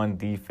number 1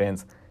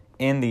 defense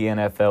in the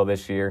NFL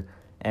this year,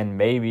 and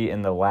maybe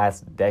in the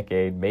last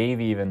decade,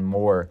 maybe even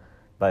more.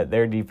 But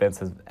their defense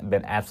has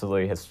been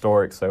absolutely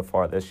historic so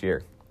far this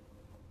year.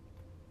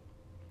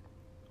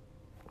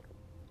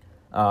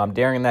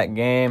 During that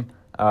game,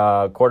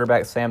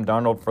 quarterback Sam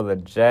Darnold for the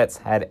Jets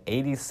had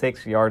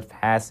 86 yards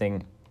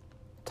passing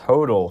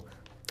total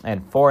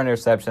and 4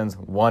 interceptions,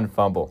 1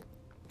 fumble.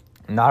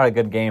 Not a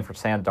good game for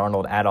Sam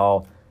Darnold at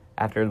all.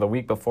 After the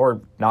week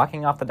before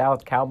knocking off the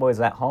Dallas Cowboys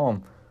at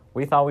home,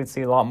 we thought we'd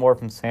see a lot more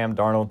from Sam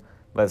Darnold,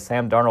 but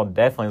Sam Darnold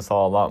definitely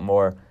saw a lot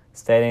more,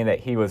 stating that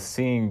he was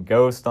seeing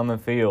ghosts on the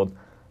field,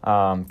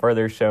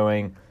 further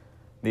showing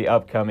the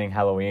upcoming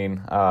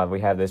Halloween we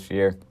have this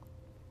year.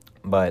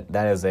 But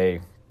that is a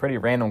pretty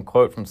random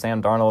quote from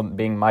Sam Darnold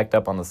being mic'd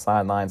up on the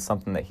sideline,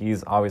 something that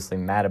he's obviously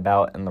mad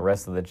about, and the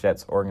rest of the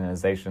Jets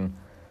organization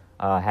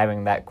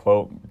having that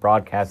quote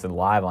broadcasted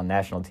live on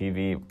national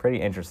TV.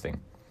 Pretty interesting.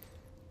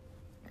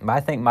 But I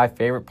think my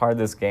favorite part of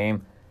this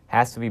game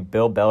has to be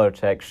Bill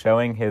Belichick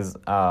showing his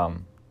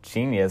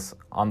genius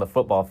on the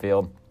football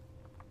field.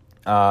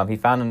 He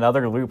found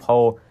another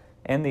loophole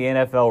in the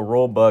NFL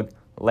rulebook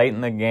late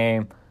in the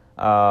game,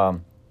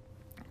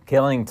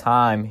 killing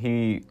time.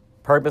 He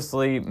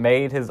purposely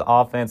made his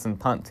offense and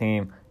punt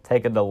team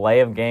take a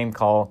delay of game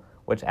call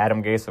which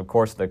Adam Gase, of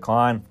course,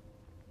 declined.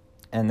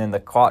 And then the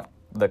clock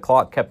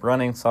kept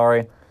running,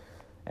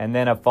 and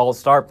then a false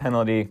start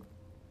penalty,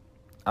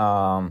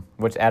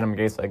 which Adam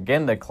Gase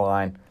again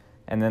declined,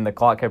 and then the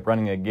clock kept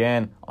running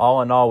again.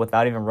 All in all,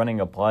 without even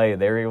running a play,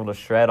 they were able to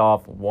shred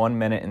off 1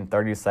 minute and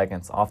 30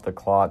 seconds off the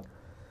clock.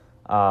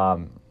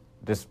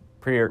 Just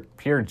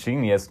pure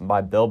genius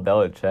by Bill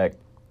Belichick,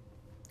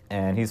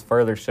 and he's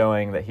further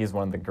showing that he's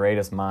one of the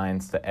greatest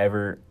minds to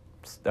ever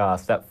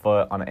step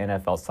foot on an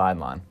NFL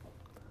sideline.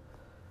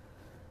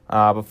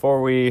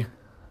 Before we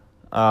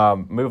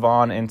move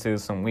on into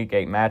some Week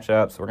 8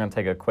 matchups, we're going to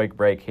take a quick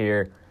break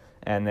here,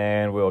 and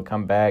then we'll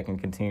come back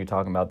and continue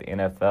talking about the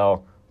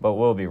NFL, but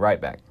we'll be right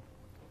back.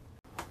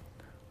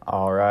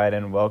 All right,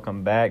 and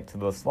welcome back to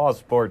the Slaw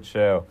Sports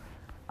Show.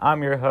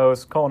 I'm your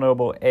host, Cole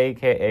Noble,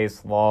 a.k.a.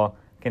 Slaw.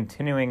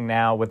 Continuing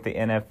now with the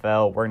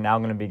NFL, we're now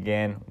going to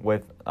begin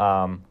with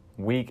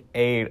Week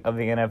 8 of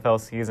the NFL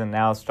season,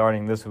 now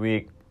starting this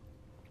week.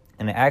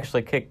 And it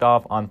actually kicked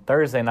off on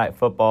Thursday Night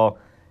Football,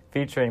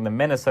 featuring the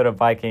Minnesota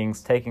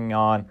Vikings taking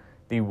on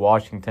the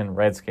Washington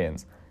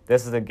Redskins.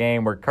 This is a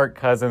game where Kirk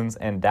Cousins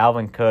and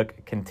Dalvin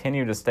Cook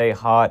continue to stay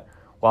hot,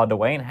 while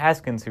Dwayne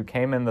Haskins, who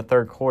came in the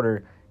third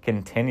quarter,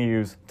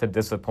 continues to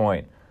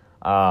disappoint.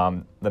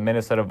 The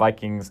Minnesota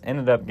Vikings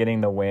ended up getting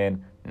the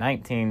win,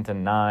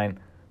 19-9,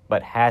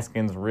 but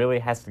Haskins really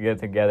has to get it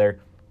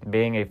together,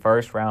 being a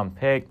first-round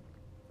pick,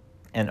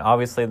 and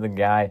obviously the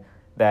guy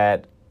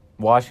that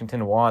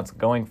Washington wants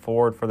going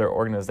forward for their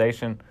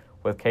organization.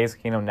 With Case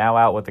Keenum now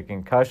out with a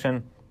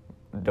concussion,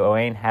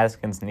 Dwayne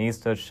Haskins needs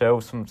to show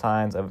some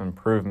signs of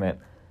improvement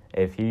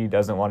if he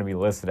doesn't want to be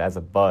listed as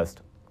a bust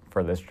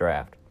for this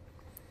draft.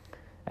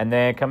 And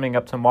then coming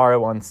up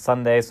tomorrow on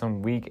Sunday,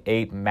 some Week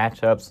 8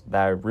 matchups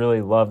that I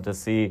really love to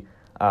see,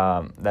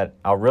 meant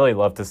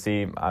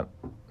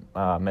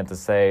to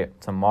say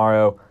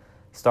tomorrow.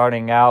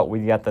 Starting out,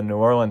 we got the New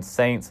Orleans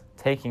Saints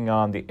taking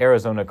on the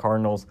Arizona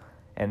Cardinals,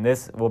 and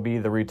this will be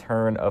the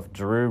return of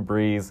Drew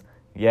Brees.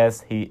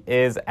 Yes, he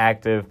is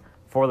active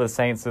for the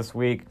Saints this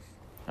week.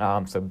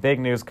 So big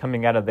news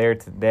coming out of there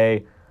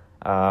today.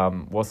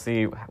 We'll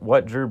see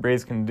what Drew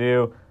Brees can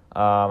do.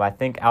 I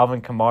think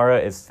Alvin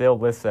Kamara is still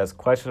listed as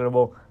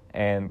questionable,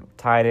 and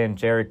tight end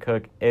Jared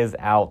Cook is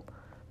out.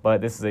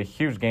 But this is a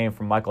huge game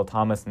for Michael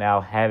Thomas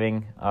now,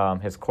 having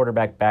his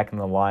quarterback back in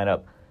the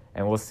lineup.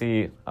 And we'll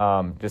see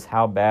just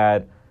how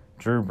bad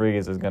Drew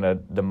Brees is going to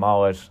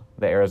demolish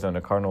the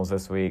Arizona Cardinals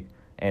this week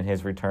and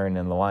his return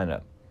in the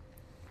lineup.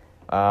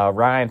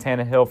 Ryan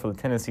Tannehill for the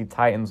Tennessee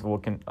Titans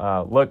will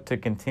look to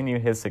continue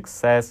his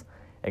success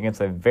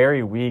against a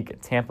very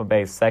weak Tampa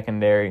Bay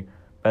secondary,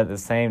 but at the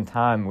same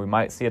time, we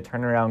might see a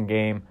turnaround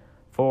game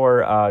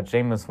for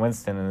Jameis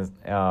Winston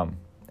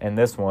in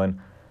this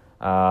one.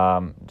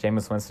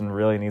 Jameis Winston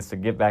really needs to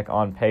get back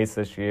on pace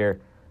this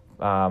year.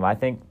 I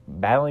think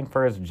battling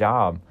for his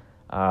job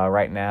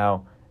right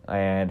now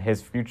and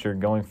his future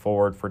going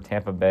forward for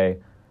Tampa Bay,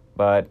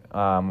 but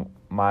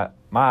my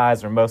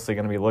eyes are mostly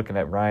going to be looking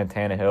at Ryan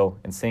Tannehill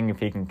and seeing if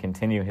he can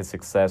continue his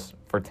success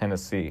for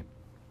Tennessee.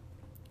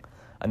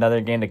 Another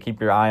game to keep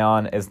your eye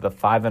on is the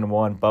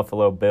 5-1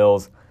 Buffalo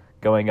Bills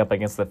going up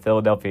against the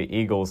Philadelphia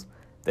Eagles.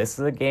 This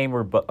is a game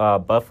where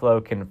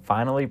Buffalo can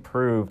finally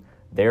prove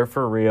they're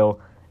for real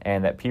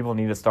and that people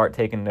need to start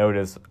taking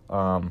notice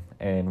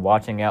and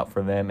watching out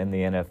for them in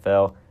the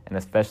NFL, and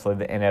especially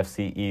the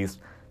NFC East.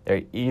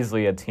 They're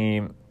easily a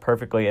team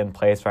perfectly in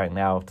place right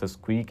now to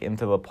squeak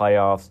into the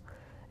playoffs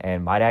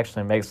and might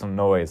actually make some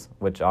noise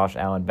with Josh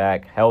Allen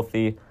back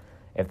healthy.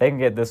 If they can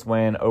get this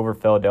win over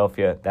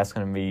Philadelphia, that's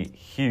going to be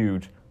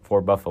huge for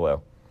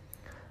Buffalo.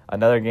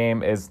 Another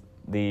game is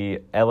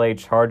the LA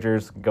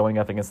Chargers going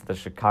up against the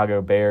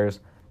Chicago Bears.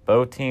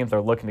 Both teams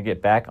are looking to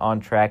get back on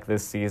track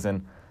this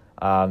season.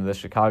 The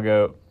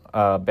Chicago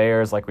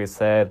Bears, like we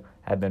said,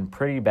 have been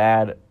pretty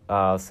bad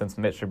since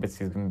Mitch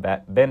Trubisky's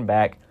been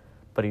back,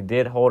 but he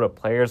did hold a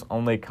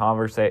players-only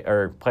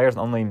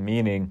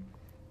meeting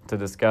to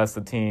discuss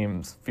the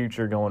team's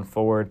future going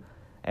forward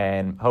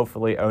and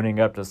hopefully owning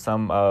up to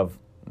some of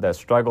the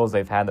struggles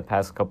they've had the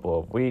past couple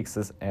of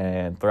weeks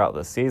and throughout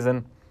the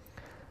season.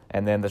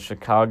 And then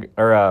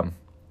the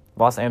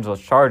Los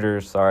Angeles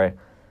Chargers,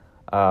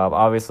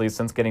 obviously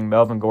since getting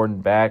Melvin Gordon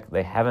back,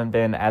 they haven't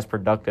been as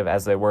productive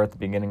as they were at the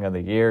beginning of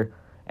the year,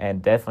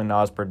 and definitely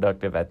not as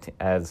productive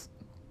as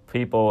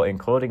people,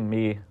 including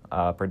me,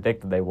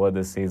 predicted they would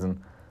this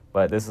season.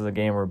 But this is a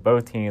game where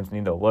both teams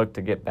need to look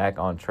to get back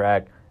on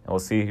track, and we'll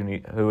see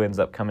who ends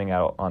up coming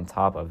out on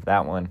top of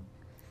that one.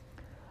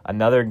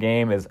 Another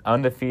game is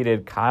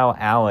undefeated Kyle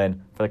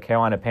Allen for the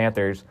Carolina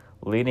Panthers,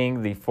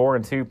 leading the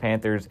 4-2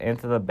 Panthers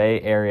into the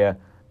Bay Area,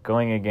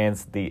 going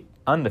against the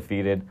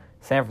undefeated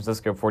San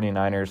Francisco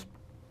 49ers.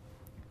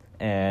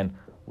 And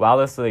while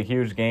this is a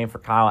huge game for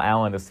Kyle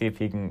Allen to see if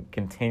he can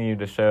continue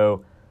to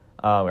show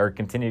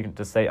continue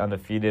to stay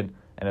undefeated,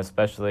 and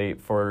especially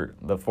for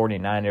the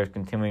 49ers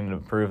continuing to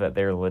prove that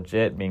they're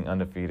legit being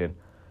undefeated.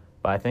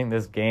 But I think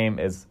this game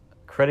is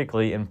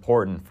critically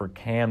important for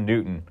Cam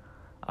Newton.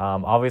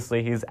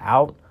 Obviously, he's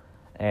out,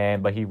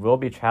 but he will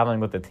be traveling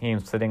with the team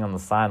sitting on the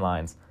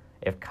sidelines.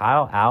 If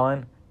Kyle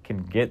Allen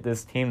can get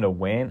this team to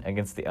win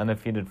against the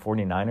undefeated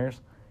 49ers,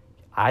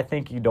 I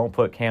think you don't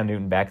put Cam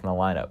Newton back in the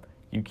lineup.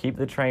 You keep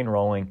the train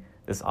rolling.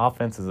 This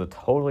offense is a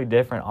totally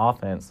different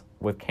offense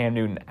with Cam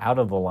Newton out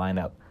of the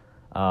lineup,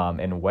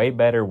 and way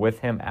better with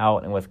him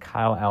out and with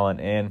Kyle Allen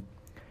in.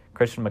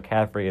 Christian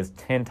McCaffrey is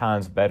 10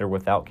 times better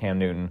without Cam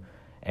Newton,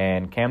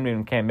 and Cam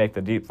Newton can't make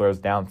the deep throws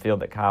downfield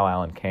that Kyle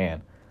Allen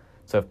can.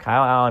 So if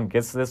Kyle Allen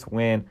gets this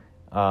win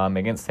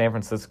against San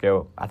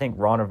Francisco, I think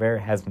Ron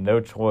Rivera has no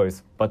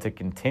choice but to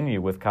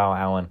continue with Kyle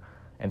Allen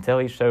until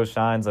he shows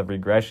signs of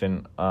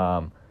regression.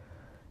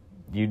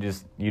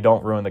 You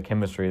don't ruin the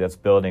chemistry that's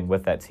building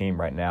with that team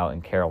right now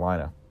in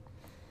Carolina.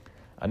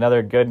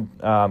 Another good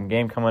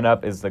game coming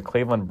up is the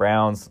Cleveland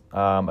Browns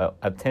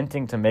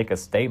attempting to make a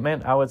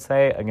statement, I would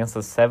say, against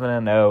the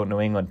 7-0 New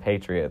England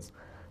Patriots.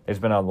 There's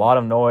been a lot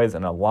of noise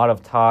and a lot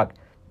of talk.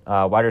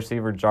 Wide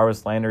receiver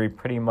Jarvis Landry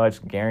pretty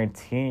much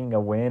guaranteeing a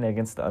win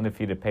against the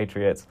undefeated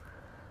Patriots.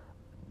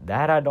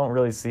 That I don't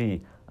really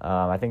see.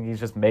 I think he's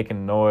just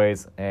making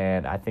noise,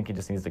 and I think he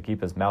just needs to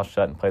keep his mouth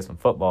shut and play some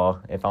football,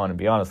 if I want to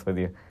be honest with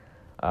you.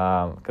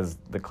 Because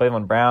the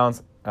Cleveland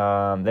Browns,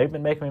 they've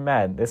been making me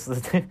mad. This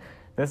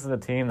is a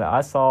team that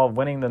I saw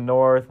winning the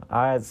North.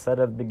 I had said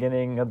at the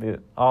beginning of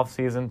the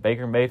offseason,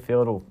 Baker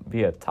Mayfield will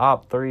be a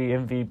top 3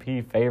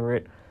 MVP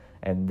favorite,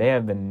 and they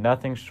have been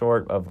nothing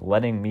short of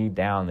letting me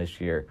down this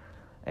year.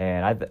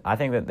 And I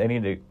think that they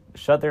need to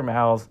shut their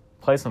mouths,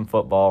 play some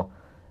football,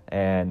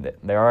 and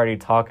they're already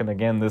talking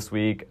again this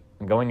week,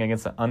 going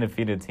against an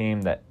undefeated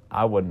team that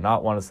I would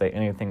not want to say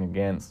anything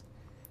against,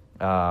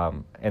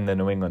 in the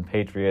New England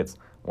Patriots,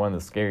 one of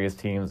the scariest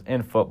teams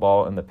in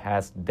football in the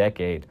past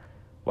decade.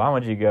 Why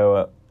would you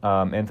go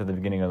into the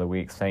beginning of the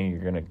week saying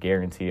you're going to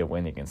guarantee a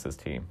win against this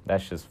team?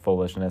 That's just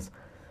foolishness.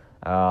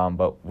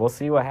 But we'll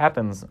see what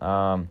happens.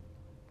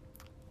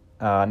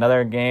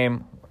 Another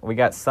game, we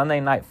got Sunday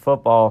Night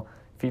Football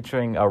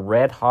featuring a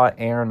red-hot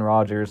Aaron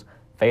Rodgers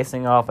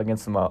facing off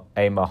against a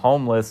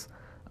Mahomes-less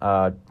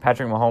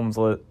Patrick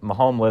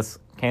Mahomes-less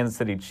Kansas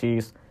City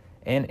Chiefs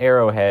in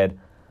Arrowhead.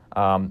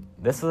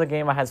 This is a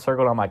game I had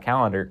circled on my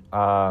calendar.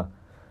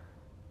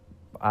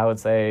 I would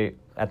say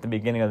at the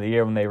beginning of the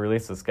year when they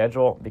released the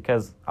schedule,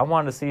 because I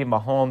wanted to see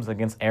Mahomes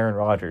against Aaron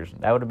Rodgers.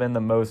 That would have been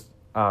the most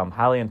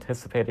highly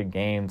anticipated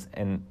games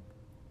in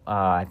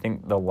I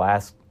think the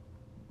last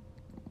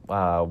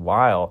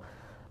while.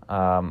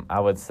 I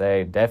would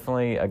say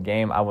definitely a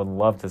game I would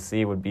love to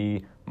see would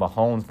be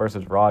Mahomes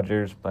versus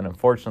Rodgers, but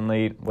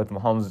unfortunately with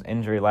Mahomes'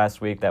 injury last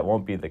week, that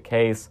won't be the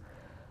case.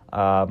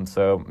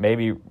 So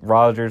maybe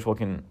Rodgers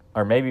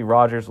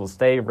will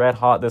stay red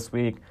hot this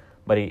week,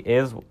 but he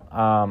is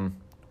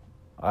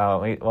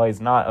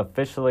he's not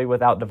officially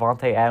without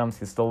Davante Adams.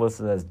 He's still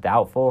listed as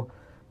doubtful,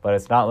 but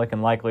it's not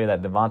looking likely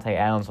that Davante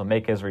Adams will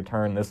make his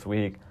return this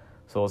week.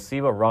 So we'll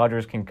see what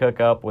Rodgers can cook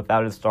up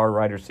without his star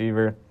wide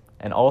receiver,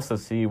 and also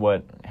see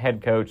what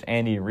head coach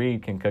Andy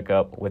Reid can cook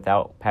up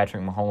without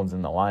Patrick Mahomes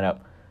in the lineup,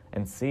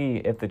 and see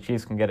if the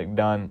Chiefs can get it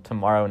done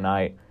tomorrow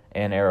night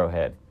in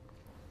Arrowhead.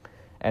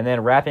 And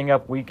then wrapping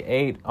up Week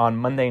 8 on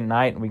Monday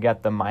night, we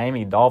got the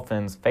Miami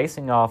Dolphins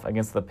facing off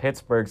against the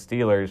Pittsburgh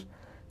Steelers.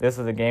 This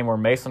is a game where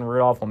Mason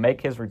Rudolph will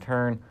make his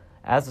return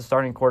as the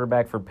starting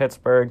quarterback for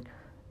Pittsburgh,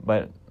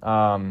 but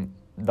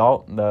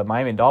the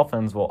Miami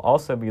Dolphins will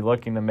also be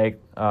looking to make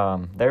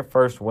their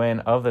first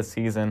win of the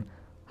season.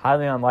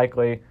 Highly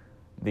unlikely.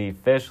 The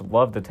Fish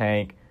love to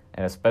tank,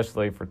 and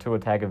especially for Tua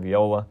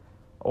Tagovailoa,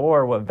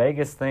 or what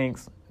Vegas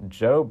thinks,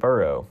 Joe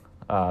Burrow,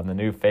 the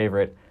new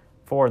favorite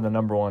for the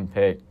number 1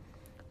 pick.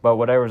 But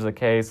whatever's the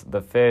case,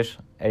 the Fish,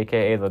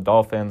 a.k.a. the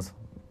Dolphins,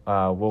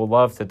 will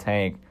love to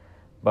tank.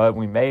 But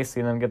we may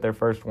see them get their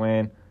first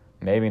win,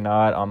 maybe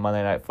not on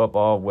Monday Night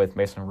Football with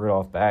Mason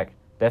Rudolph back.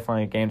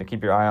 Definitely a game to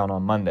keep your eye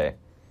on Monday.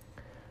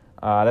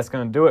 That's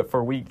going to do it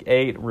for Week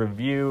 8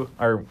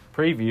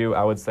 preview,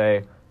 I would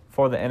say,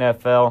 for the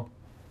NFL.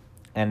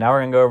 And now we're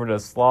going to go over to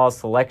Slaw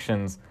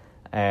Selections.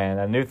 And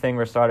a new thing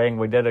we're starting,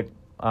 we did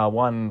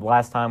one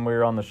last time we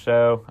were on the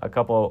show, a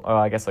couple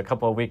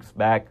of weeks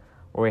back,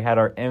 where we had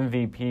our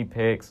MVP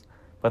picks.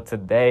 But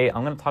today,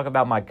 I'm going to talk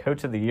about my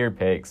Coach of the Year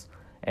picks.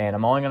 And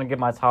I'm only going to give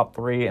my top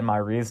 3 and my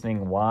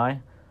reasoning why.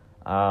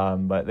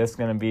 But this is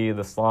going to be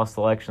the Slaw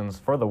Selections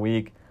for the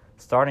week.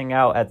 Starting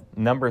out at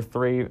number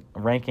 3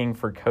 ranking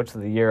for Coach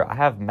of the Year, I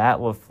have Matt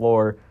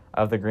LaFleur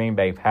of the Green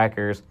Bay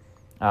Packers.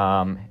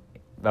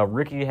 A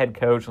rookie head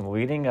coach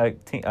leading a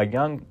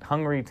young,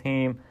 hungry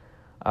team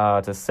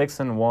to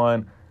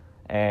 6-1.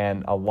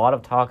 And a lot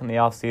of talk in the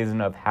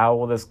offseason of how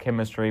will this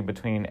chemistry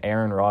between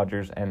Aaron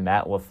Rodgers and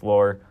Matt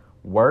LaFleur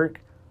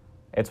work.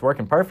 It's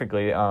working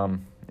perfectly.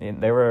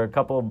 There were a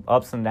couple of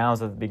ups and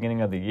downs at the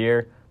beginning of the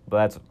year, but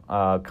that's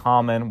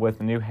common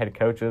with new head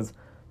coaches.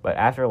 But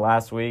after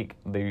last week,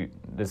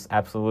 this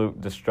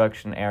absolute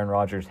destruction Aaron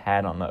Rodgers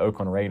had on the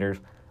Oakland Raiders,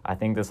 I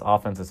think this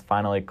offense is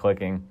finally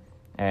clicking,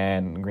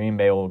 and Green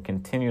Bay will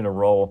continue to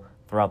roll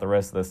throughout the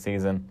rest of the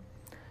season.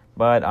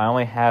 But I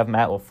only have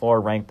Matt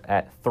LaFleur ranked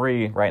at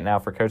 3 right now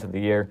for Coach of the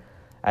Year.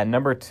 At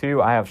number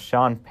 2, I have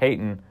Sean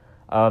Payton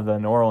of the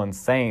New Orleans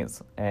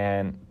Saints.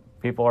 And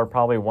people are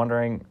probably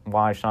wondering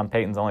why Sean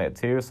Payton's only at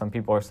 2. Some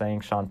people are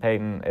saying Sean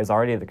Payton is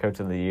already the coach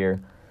of the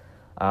year.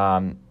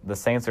 The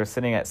Saints are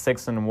sitting at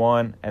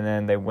 6-1, and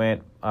then they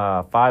went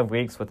 5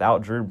 weeks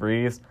without Drew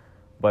Brees,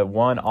 but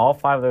won all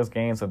 5 of those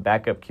games with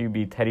backup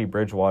QB Teddy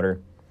Bridgewater.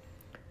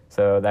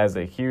 So that is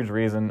a huge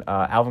reason.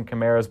 Alvin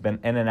Kamara's been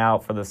in and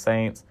out for the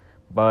Saints,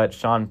 but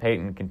Sean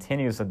Payton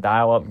continues to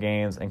dial up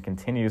games and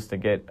continues to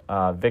get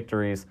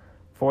victories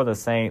for the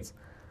Saints.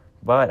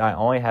 But I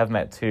only have him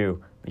at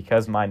 2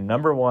 because my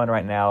number 1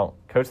 right now,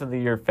 Coach of the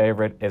Year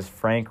favorite, is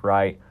Frank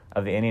Reich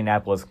of the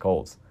Indianapolis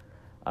Colts.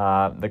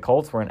 The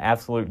Colts were an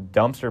absolute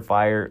dumpster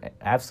fire,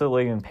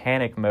 absolutely in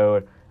panic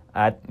mode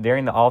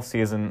during the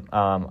offseason,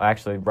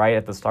 actually right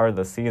at the start of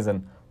the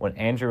season, when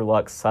Andrew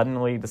Luck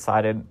suddenly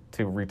decided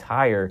to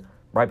retire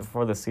right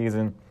before the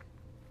season.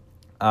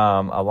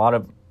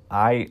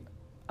 I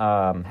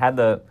had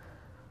the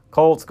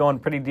Colts going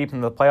pretty deep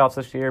in the playoffs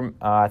this year.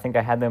 I think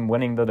I had them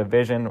winning the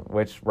division,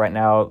 which right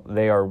now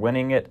they are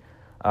winning it.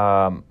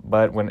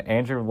 But when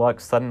Andrew Luck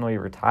suddenly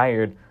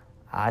retired,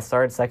 I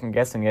started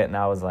second-guessing it, and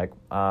I was like,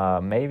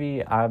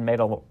 maybe I made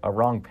a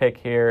wrong pick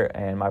here,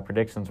 and my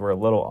predictions were a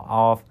little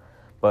off.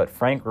 But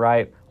Frank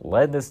Reich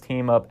led this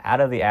team up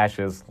out of the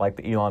ashes, like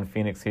the Elon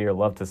Phoenix here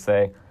love to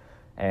say,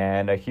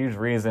 and a huge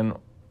reason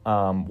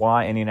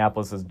why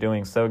Indianapolis is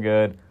doing so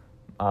good.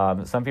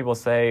 Some people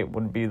say it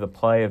would be the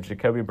play of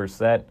Jacoby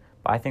Brissett,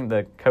 but I think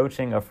the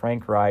coaching of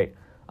Frank Reich,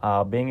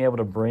 being able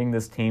to bring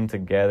this team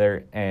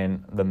together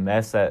and the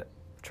mess that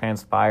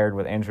transpired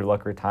with Andrew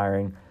Luck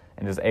retiring,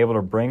 and is able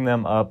to bring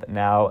them up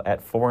now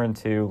at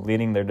 4-2,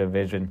 leading their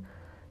division.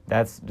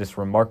 That's just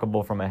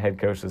remarkable from a head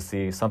coach to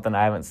see, something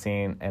I haven't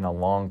seen in a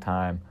long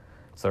time.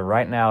 So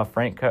right now,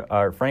 Frank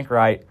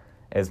Reich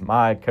is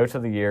my Coach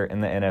of the Year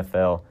in the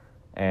NFL,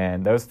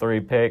 and those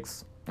 3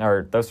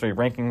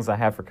 rankings I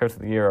have for Coach of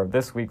the Year are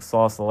this week's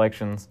Slaw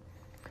selections.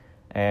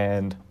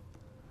 And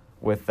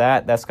with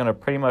that, that's going to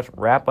pretty much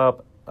wrap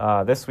up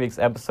this week's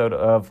episode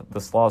of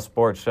the Slaw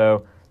Sports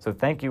Show. So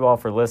thank you all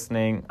for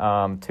listening.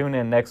 Tune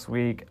in next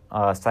week,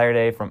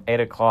 Saturday from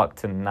 8 o'clock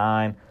to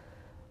 9.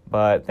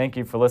 But thank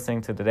you for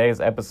listening to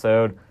today's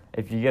episode.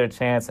 If you get a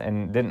chance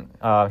and didn't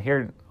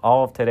hear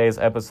all of today's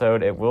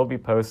episode, it will be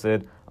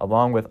posted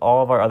along with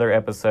all of our other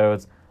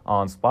episodes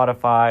on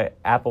Spotify,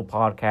 Apple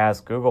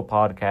Podcasts, Google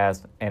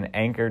Podcasts, and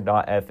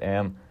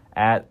Anchor.fm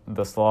at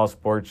The Slaw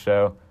Sports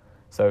Show.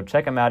 So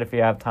check them out if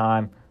you have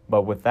time.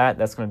 But with that,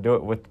 that's going to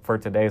do it for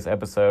today's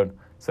episode.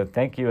 So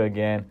thank you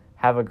again.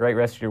 Have a great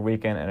rest of your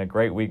weekend and a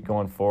great week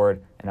going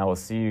forward. And I will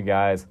see you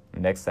guys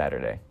next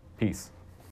Saturday. Peace.